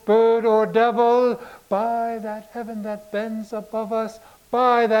 if bird or devil, by that heaven that bends above us,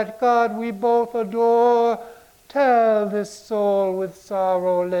 by that God we both adore, tell this soul with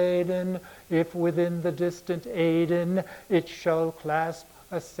sorrow laden, if within the distant Aidenn it shall clasp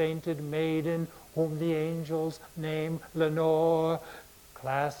a sainted maiden, whom the angels name Lenore.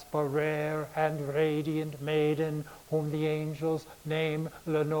 Clasp a rare and radiant maiden, whom the angels name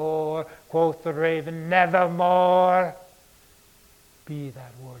Lenore. Quoth the raven, nevermore. Be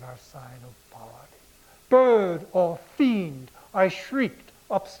that word our sign of parting. Bird or fiend, I shrieked,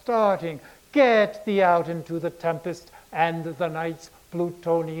 upstarting, get thee out into the tempest and the night's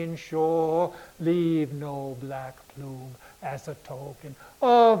Plutonian shore. Leave no black plume as a token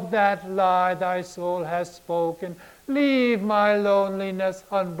of that lie thy soul has spoken. Leave my loneliness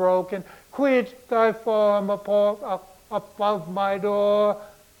unbroken. Quit thy form above my door.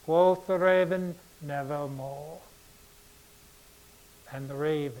 Quoth the raven, nevermore. And the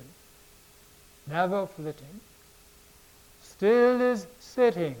raven, never flitting, still is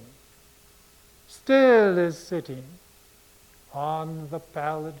sitting on the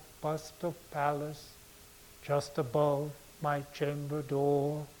pallid bust of Pallas, just above my chamber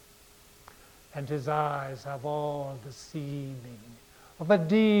door. And his eyes have all the seeming of a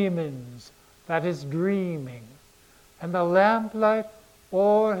demon's that is dreaming, and the lamplight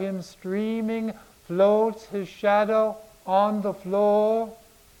o'er him streaming floats his shadow on the floor,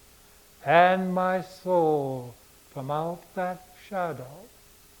 and my soul from out that shadow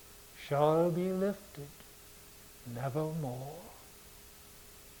shall be lifted nevermore.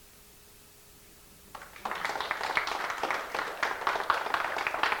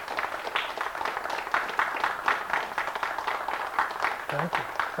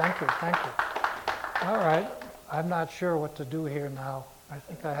 Thank you. All right, I'm not sure what to do here now. I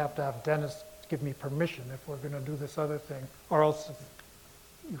think I have to have Dennis give me permission if we're going to do this other thing, or else,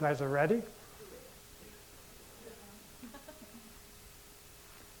 you guys are ready?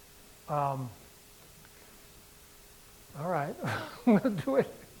 All right, I'm going to do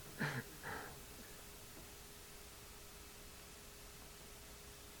it.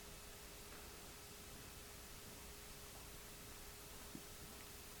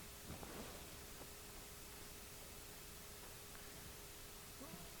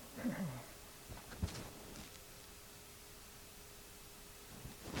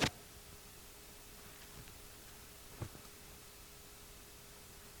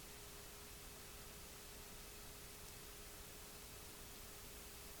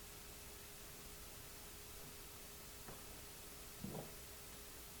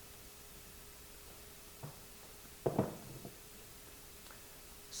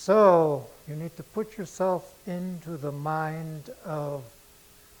 So, you need to put yourself into the mind of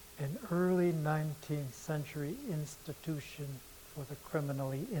an early 19th century institution for the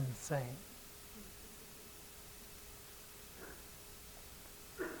criminally insane.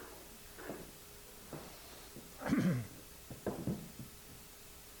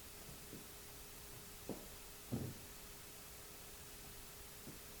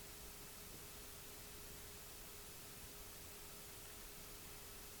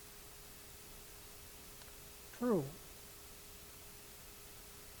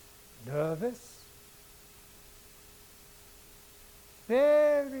 nervous,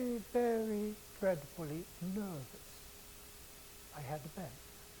 very, very dreadfully nervous. I had been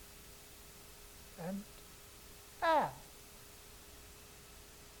and am.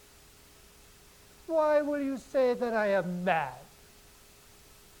 Why will you say that I am mad?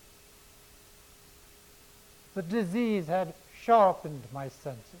 The disease had sharpened my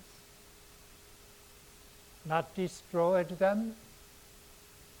senses, not destroyed them,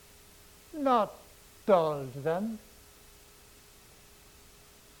 not dulled them.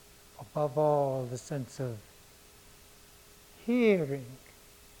 Above all, the sense of hearing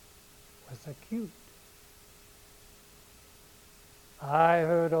was acute. I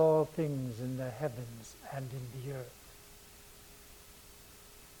heard all things in the heavens and in the earth.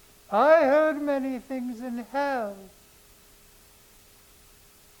 I heard many things in hell.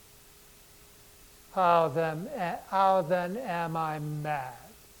 How then am I mad?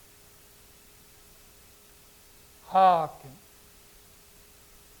 Hearken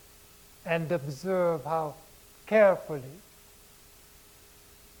and observe how carefully,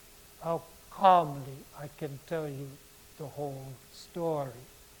 how calmly I can tell you the whole story.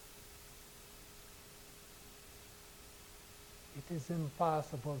 It is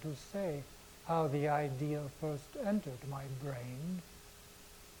impossible to say how the idea first entered my brain,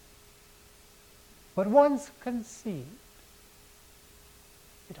 but once conceived,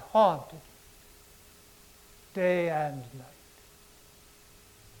 it haunted me day and night.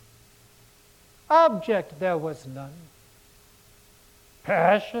 Object there was none.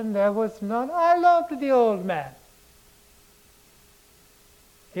 Passion there was none. I loved the old man.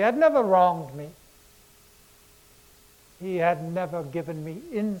 He had never wronged me. He had never given me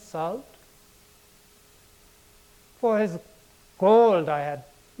insult. For his gold I had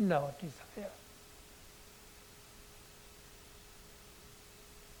no desire.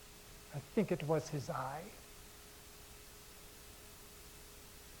 I think it was his eye.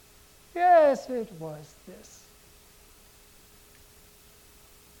 Yes, it was this.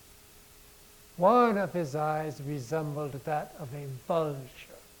 One of his eyes resembled that of a vulture.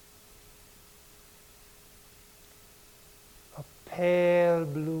 A pale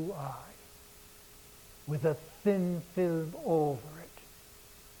blue eye with a thin film over it.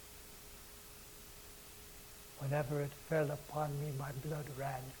 Whenever it fell upon me, my blood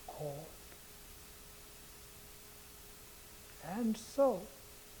ran cold. And so,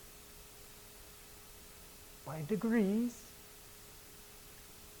 by degrees,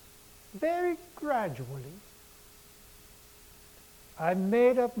 very gradually, I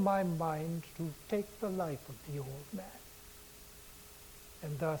made up my mind to take the life of the old man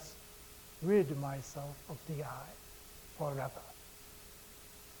and thus rid myself of the eye forever.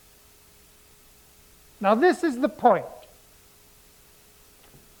 Now this is the point.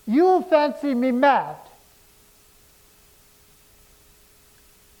 You fancy me mad.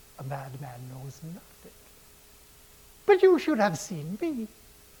 A madman knows nothing. But you should have seen me.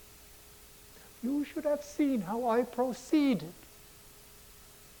 You should have seen how I proceeded.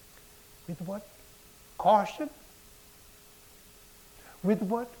 With what caution, with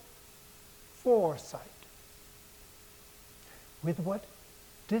what foresight, with what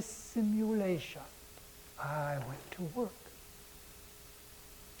dissimulation I went to work.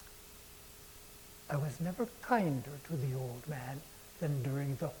 I was never kinder to the old man than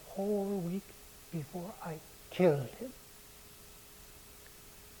during the whole week before I killed him.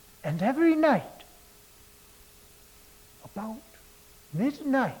 And every night, about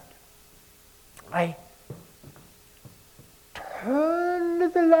midnight, I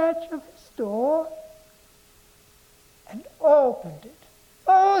turned the latch of his door and opened it.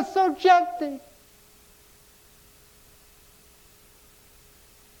 Oh, so gently.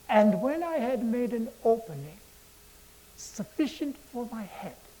 And when I had made an opening sufficient for my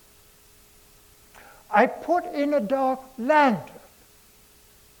head, I put in a dark lantern,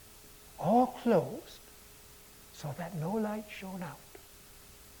 all closed, so that no light shone out.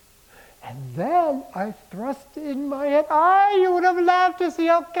 And then I thrust in my head. You would have laughed to see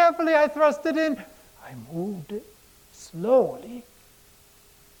how carefully I thrust it in. I moved it slowly,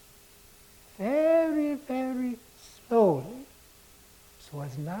 very, very slowly, so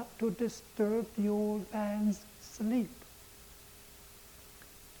as not to disturb the old man's sleep.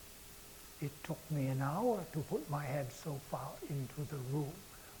 It took me an hour to put my head so far into the room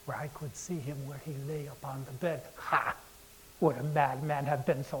where I could see him where he lay upon the bed. Ha! Would a madman have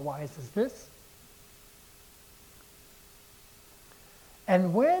been so wise as this?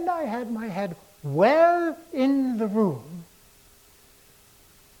 And when I had my head well in the room,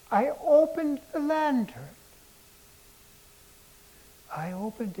 I opened the lantern. I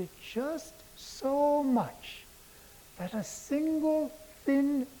opened it just so much that a single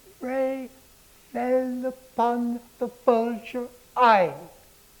thin ray fell upon the vulture eye.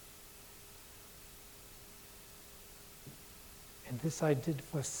 And this I did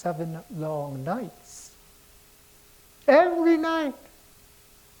for 7 long nights. Every night.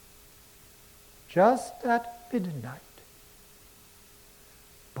 Just at midnight.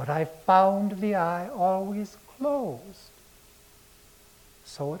 But I found the eye always closed.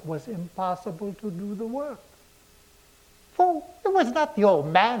 So it was impossible to do the work. For it was not the old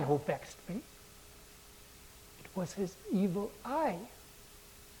man who vexed me. It was his evil eye.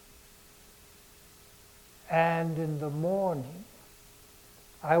 And in the morning,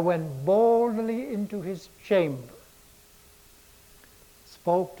 I went boldly into his chamber,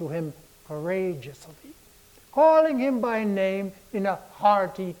 spoke to him courageously, calling him by name in a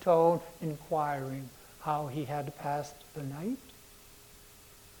hearty tone, inquiring how he had passed the night.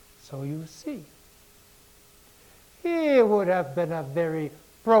 So you see, he would have been a very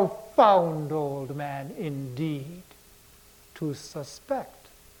profound old man indeed to suspect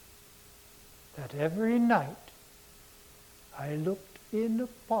that every night I looked in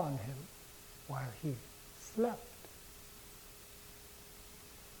upon him while he slept.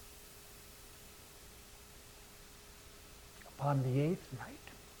 Upon the 8th night,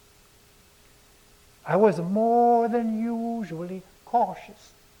 I was more than usually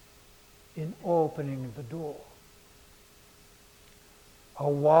cautious in opening the door. A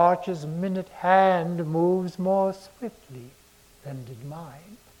watch's minute hand moves more swiftly than did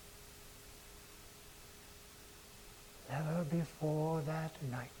mine. Never before that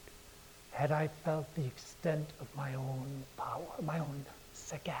night had I felt the extent of my own power, my own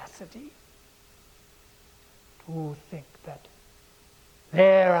sagacity. To think that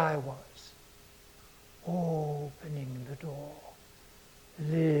there I was, opening the door,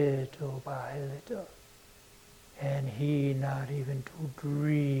 little by little, and he not even to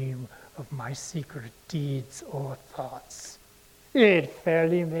dream of my secret deeds or thoughts. It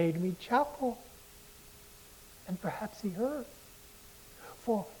fairly made me chuckle. And perhaps he heard,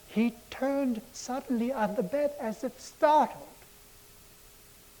 for he turned suddenly on the bed as if startled.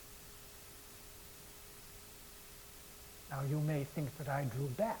 Now you may think that I drew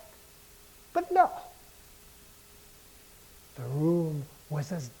back, but no. The room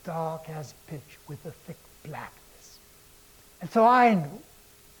was as dark as pitch with a thick blackness. And so I knew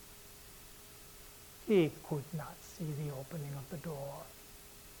he could not see the opening of the door.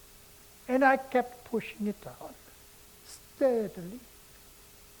 And I kept pushing it on, steadily,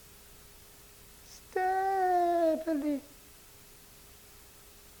 steadily.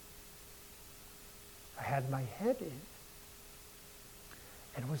 I had my head in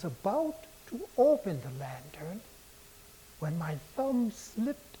and was about to open the lantern when my thumb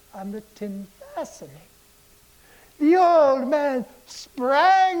slipped on the tin fastening. The old man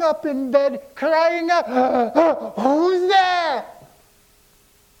sprang up in bed, crying out, "Who's there?"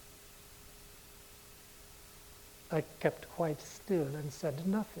 I kept quite still and said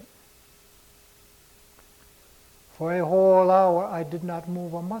nothing. For a whole hour I did not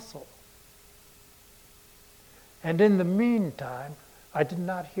move a muscle. And in the meantime, I did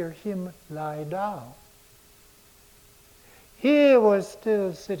not hear him lie down. He was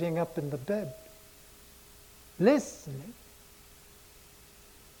still sitting up in the bed, listening,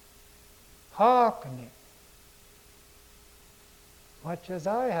 hearkening, much as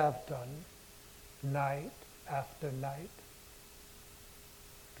I have done night after night,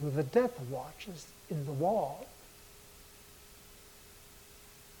 to the death watches in the wall.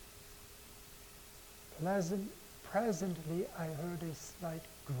 Presently I heard a slight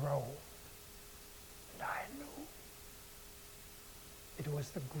groan, and I knew it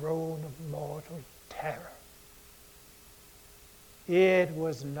was the groan of mortal terror. It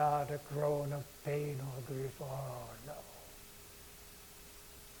was not a groan of pain or grief, oh no.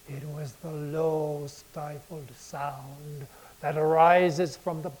 It was the low, stifled sound that arises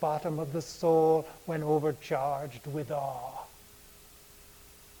from the bottom of the soul when overcharged with awe.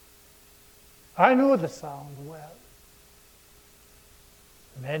 I knew the sound well.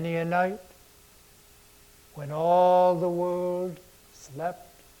 Many a night, when all the world slept,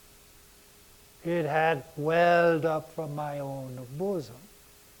 it had welled up from my own bosom,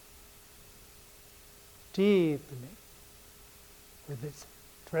 deepening with its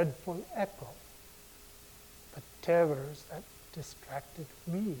dreadful echo the terrors that distracted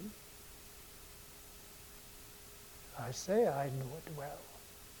me. I say I knew it well.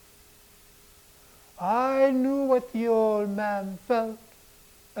 I knew what the old man felt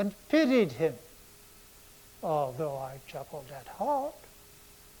and pitied him. although I chuckled at heart.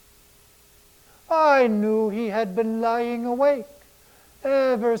 I knew he had been lying awake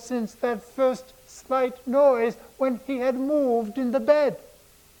ever since that first slight noise when he had moved in the bed.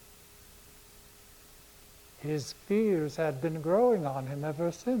 His fears had been growing on him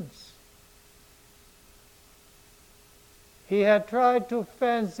ever since. He had tried to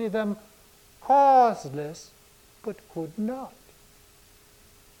fancy them causeless, but could not.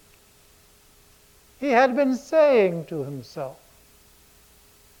 He had been saying to himself,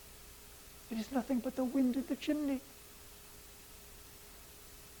 "It is nothing but the wind in the chimney.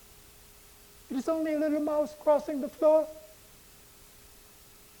 It is only a little mouse crossing the floor.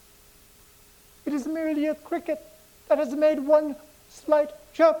 It is merely a cricket that has made one slight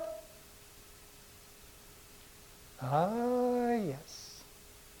chirp." Ah, yes.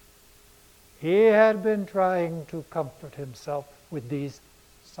 He had been trying to comfort himself with these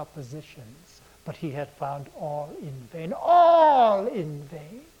suppositions, but he had found all in vain, all in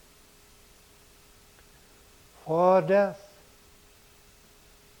vain. For death,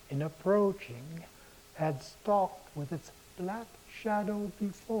 in approaching, had stalked with its black shadow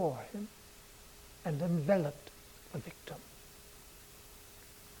before him and enveloped the victim.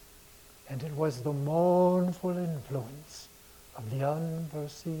 And it was the mournful influence of the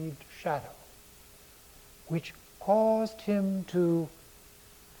unperceived shadow which caused him to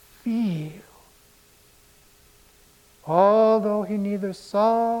feel, although he neither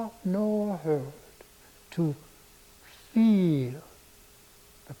saw nor heard, to feel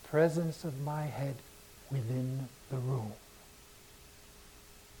the presence of my head within the room.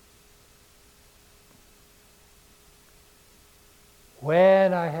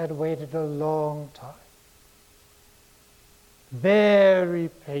 When I had waited a long time, very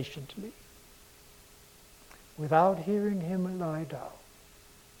patiently, without hearing him lie down,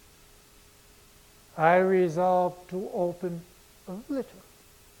 I resolved to open a little,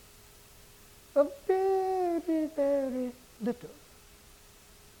 a very, very little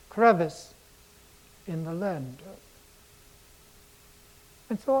crevice in the lantern.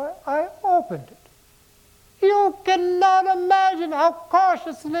 And so I opened it. You cannot imagine how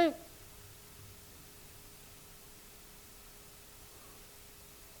cautiously.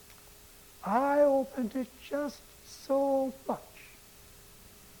 I opened it just so much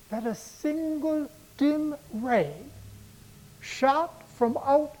that a single dim ray shot from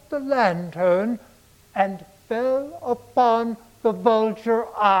out the lantern and fell upon the vulture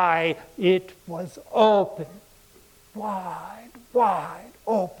eye. It was open, wide, wide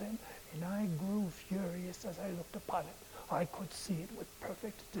open, and I grew furious as I looked upon it. I could see it with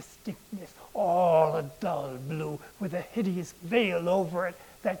perfect distinctness, all a dull blue, with a hideous veil over it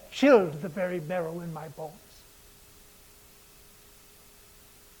that chilled the very marrow in my bones.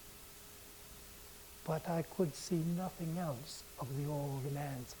 But I could see nothing else of the old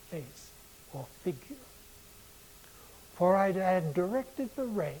man's face or figure, for I had directed the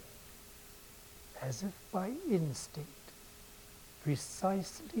ray, as if by instinct,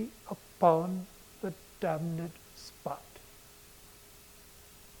 precisely upon the damned spot.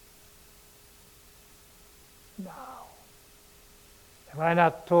 Now, have I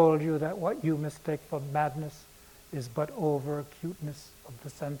not told you that what you mistake for madness is but over-acuteness of the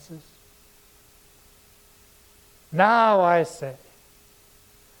senses? Now, I say,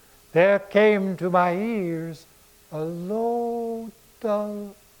 there came to my ears a low,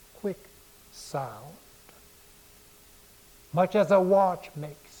 dull, quick sound, much as a watch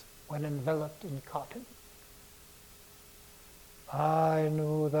makes when enveloped in cotton. I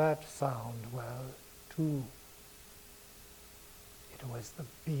knew that sound well, too. It was the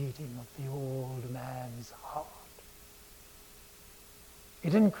beating of the old man's heart.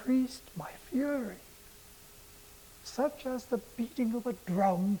 It increased my fury, such as the beating of a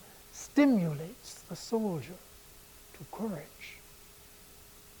drum stimulates the soldier to courage.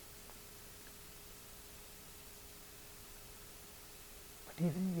 But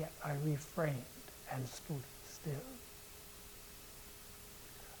even yet I refrained and stood still.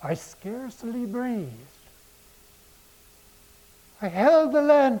 I scarcely breathed. I held the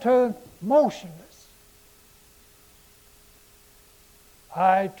lantern motionless.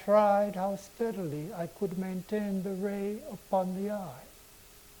 I tried how steadily I could maintain the ray upon the eye.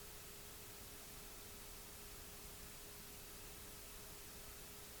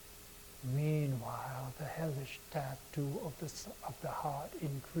 Meanwhile, the hellish tattoo of the heart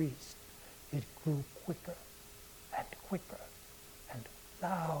increased. It grew quicker and quicker and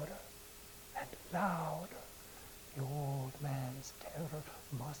louder and louder. The old man's terror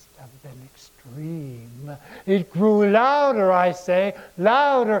must have been extreme. It grew louder, I say,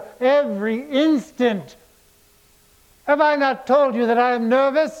 louder every instant. Have I not told you that I am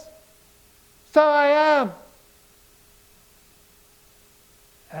nervous? So I am.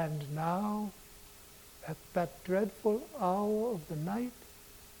 And now, at that dreadful hour of the night,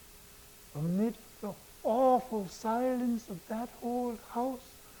 amid the awful silence of that whole house,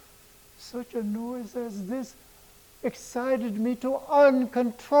 such a noise as this excited me to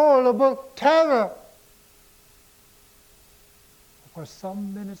uncontrollable terror. For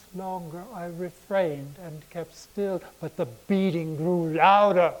some minutes longer I refrained and kept still, but the beating grew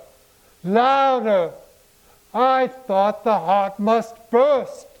louder, louder. I thought the heart must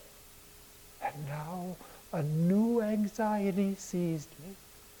burst. And now a new anxiety seized me.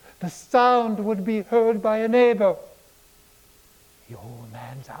 The sound would be heard by a neighbor. The old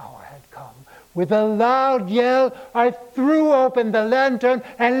man's hour had come. With a loud yell, I threw open the lantern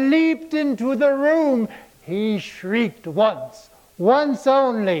and leaped into the room. He shrieked once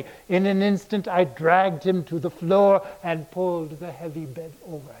only. In an instant, I dragged him to the floor and pulled the heavy bed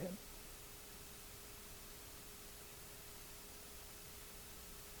over him.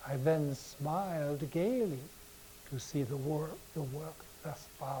 I then smiled gaily to see the work thus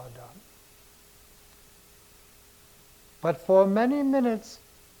far done. But for many minutes,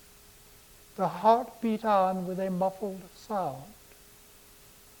 the heart beat on with a muffled sound.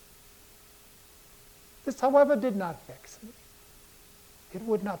 This, however, did not vex me. It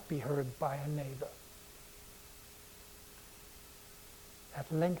would not be heard by a neighbor.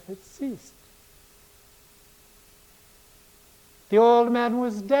 At length it ceased. The old man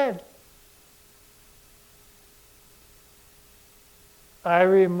was dead. I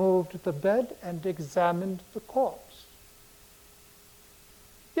removed the bed and examined the corpse.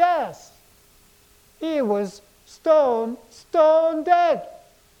 Yes, he was stone dead.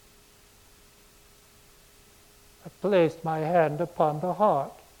 I placed my hand upon the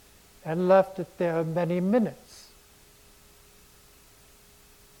heart and left it there many minutes.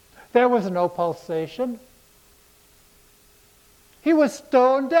 There was no pulsation. He was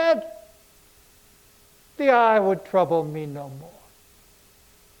stone dead. The eye would trouble me no more.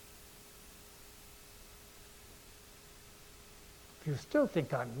 If you still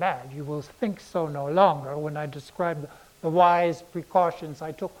think I'm mad, you will think so no longer when I describe the wise precautions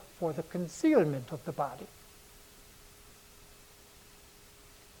I took for the concealment of the body.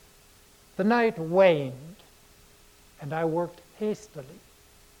 The night waned, and I worked hastily,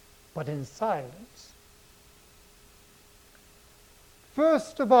 but in silence.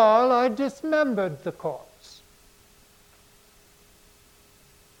 First of all, I dismembered the corpse.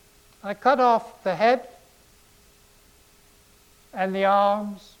 I cut off the head and the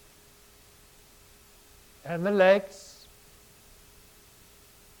arms and the legs.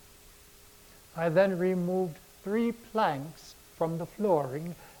 I then removed 3 planks from the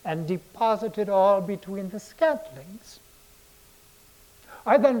flooring and deposited all between the scantlings.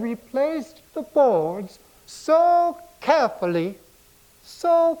 I then replaced the boards so carefully,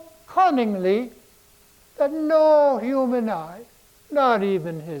 so cunningly, that no human eye, not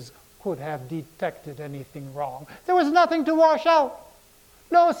even his, could have detected anything wrong. There was nothing to wash out.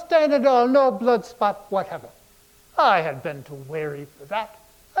 No stain at all, no blood spot whatever. I had been too wary for that.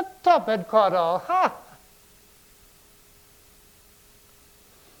 A tub had caught all. Ha!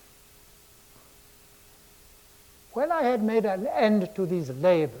 When I had made an end to these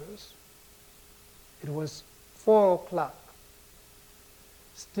labors, it was 4 o'clock,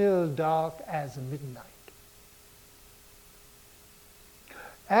 still dark as midnight.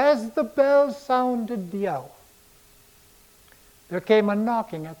 As the bell sounded the hour, there came a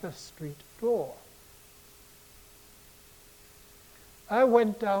knocking at the street door. I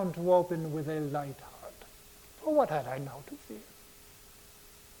went down to open with a light heart, for what had I now to fear?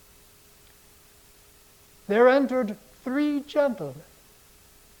 There entered 3 gentlemen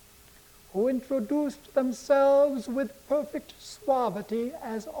who introduced themselves with perfect suavity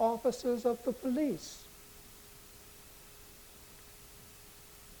as officers of the police.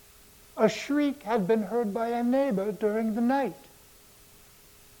 A shriek had been heard by a neighbor during the night.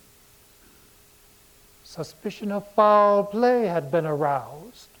 Suspicion of foul play had been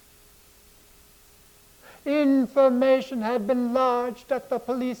aroused. Information had been lodged at the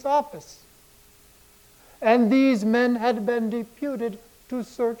police office, and these men had been deputed to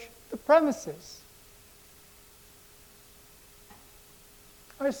search the premises.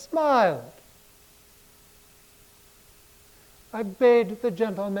 I smiled. I bade the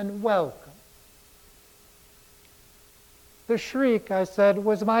gentlemen welcome. The shriek, I said,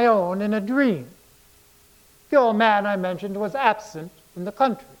 was my own in a dream. The old man I mentioned was absent in the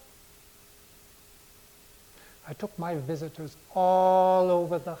country. I took my visitors all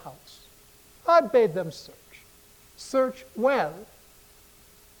over the house. I bade them search. search well.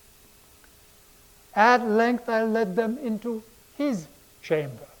 At length I led them into his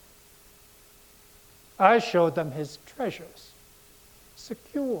chamber. I showed them his treasures,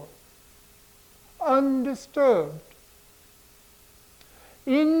 secure, undisturbed.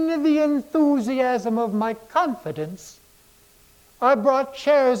 In the enthusiasm of my confidence, I brought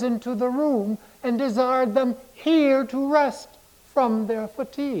chairs into the room and desired them here to rest from their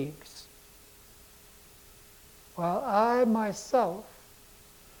fatigues, while I myself,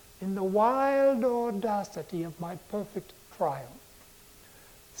 in the wild audacity of my perfect triumph,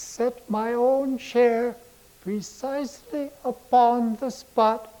 set my own chair precisely upon the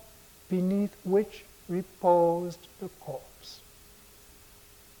spot beneath which reposed the corpse.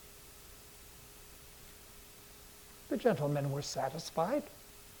 The gentlemen were satisfied.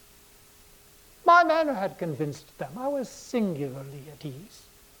 My manner had convinced them. I was singularly at ease.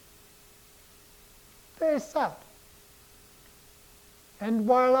 They sat, and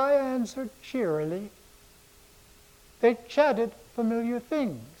while I answered cheerily, they chatted familiar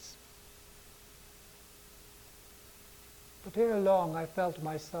things. But ere long I felt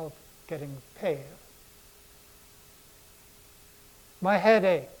myself getting pale. My head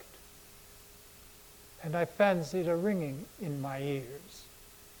ached, and I fancied a ringing in my ears.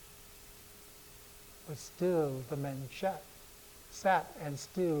 But still the men sat and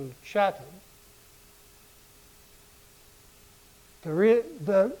still chatted.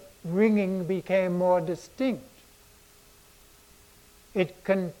 The ringing became more distinct. It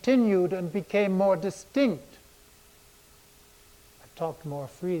continued and became more distinct. I talked more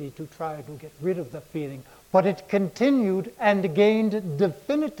freely to try to get rid of the feeling, but it continued and gained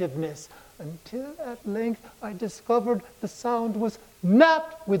definitiveness until at length I discovered the sound was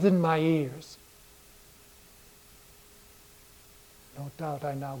not within my ears. No doubt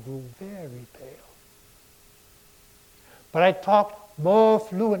I now grew very pale. But I talked more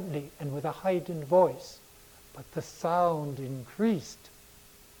fluently and with a heightened voice. But the sound increased.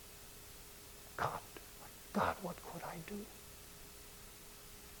 God, what could I do?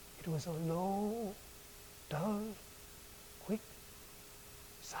 It was a low, dull, quick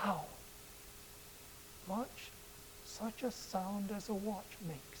sound. Much such a sound as a watch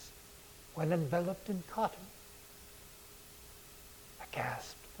makes when enveloped in cotton. I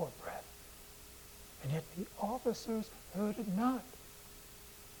gasped for breath, and yet the officers heard it not.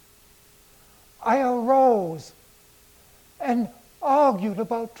 I arose and argued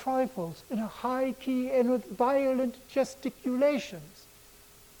about trifles in a high key and with violent gesticulations.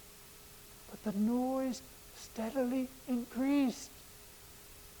 But the noise steadily increased.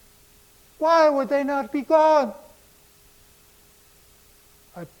 Why would they not be gone?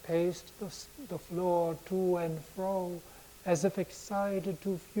 I paced the floor to and fro, as if excited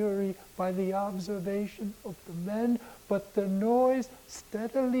to fury by the observation of the men, but the noise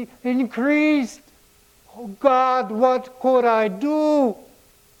steadily increased. Oh God, what could I do?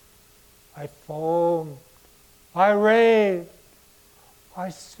 I foamed, I raved, I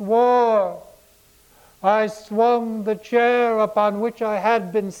swore. I swung the chair upon which I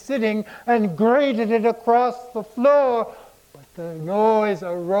had been sitting and grated it across the floor. But the noise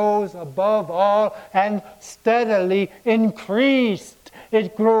arose above all and steadily increased.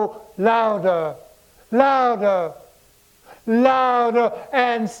 It grew louder, louder, louder,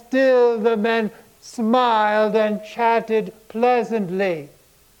 and still the men smiled and chatted pleasantly.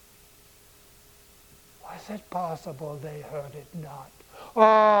 Was it possible they heard it not?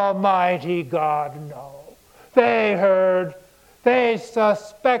 Almighty God, no. They heard, they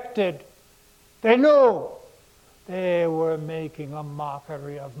suspected, they knew. They were making a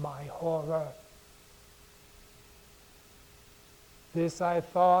mockery of my horror. This I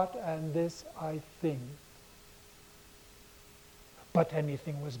thought, and this I think. But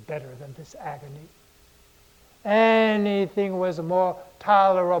anything was better than this agony. Anything was more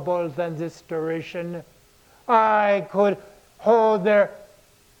tolerable than this derision. I could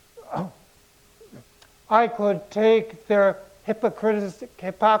take their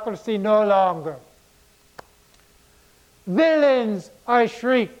hypocrisy no longer. Villains, I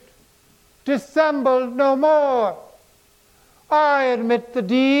shrieked, dissemble no more. I admit the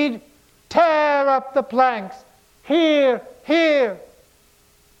deed, tear up the planks. Here, here.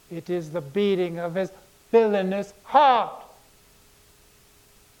 It is the beating of his villainous heart.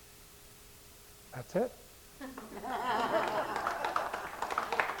 That's it.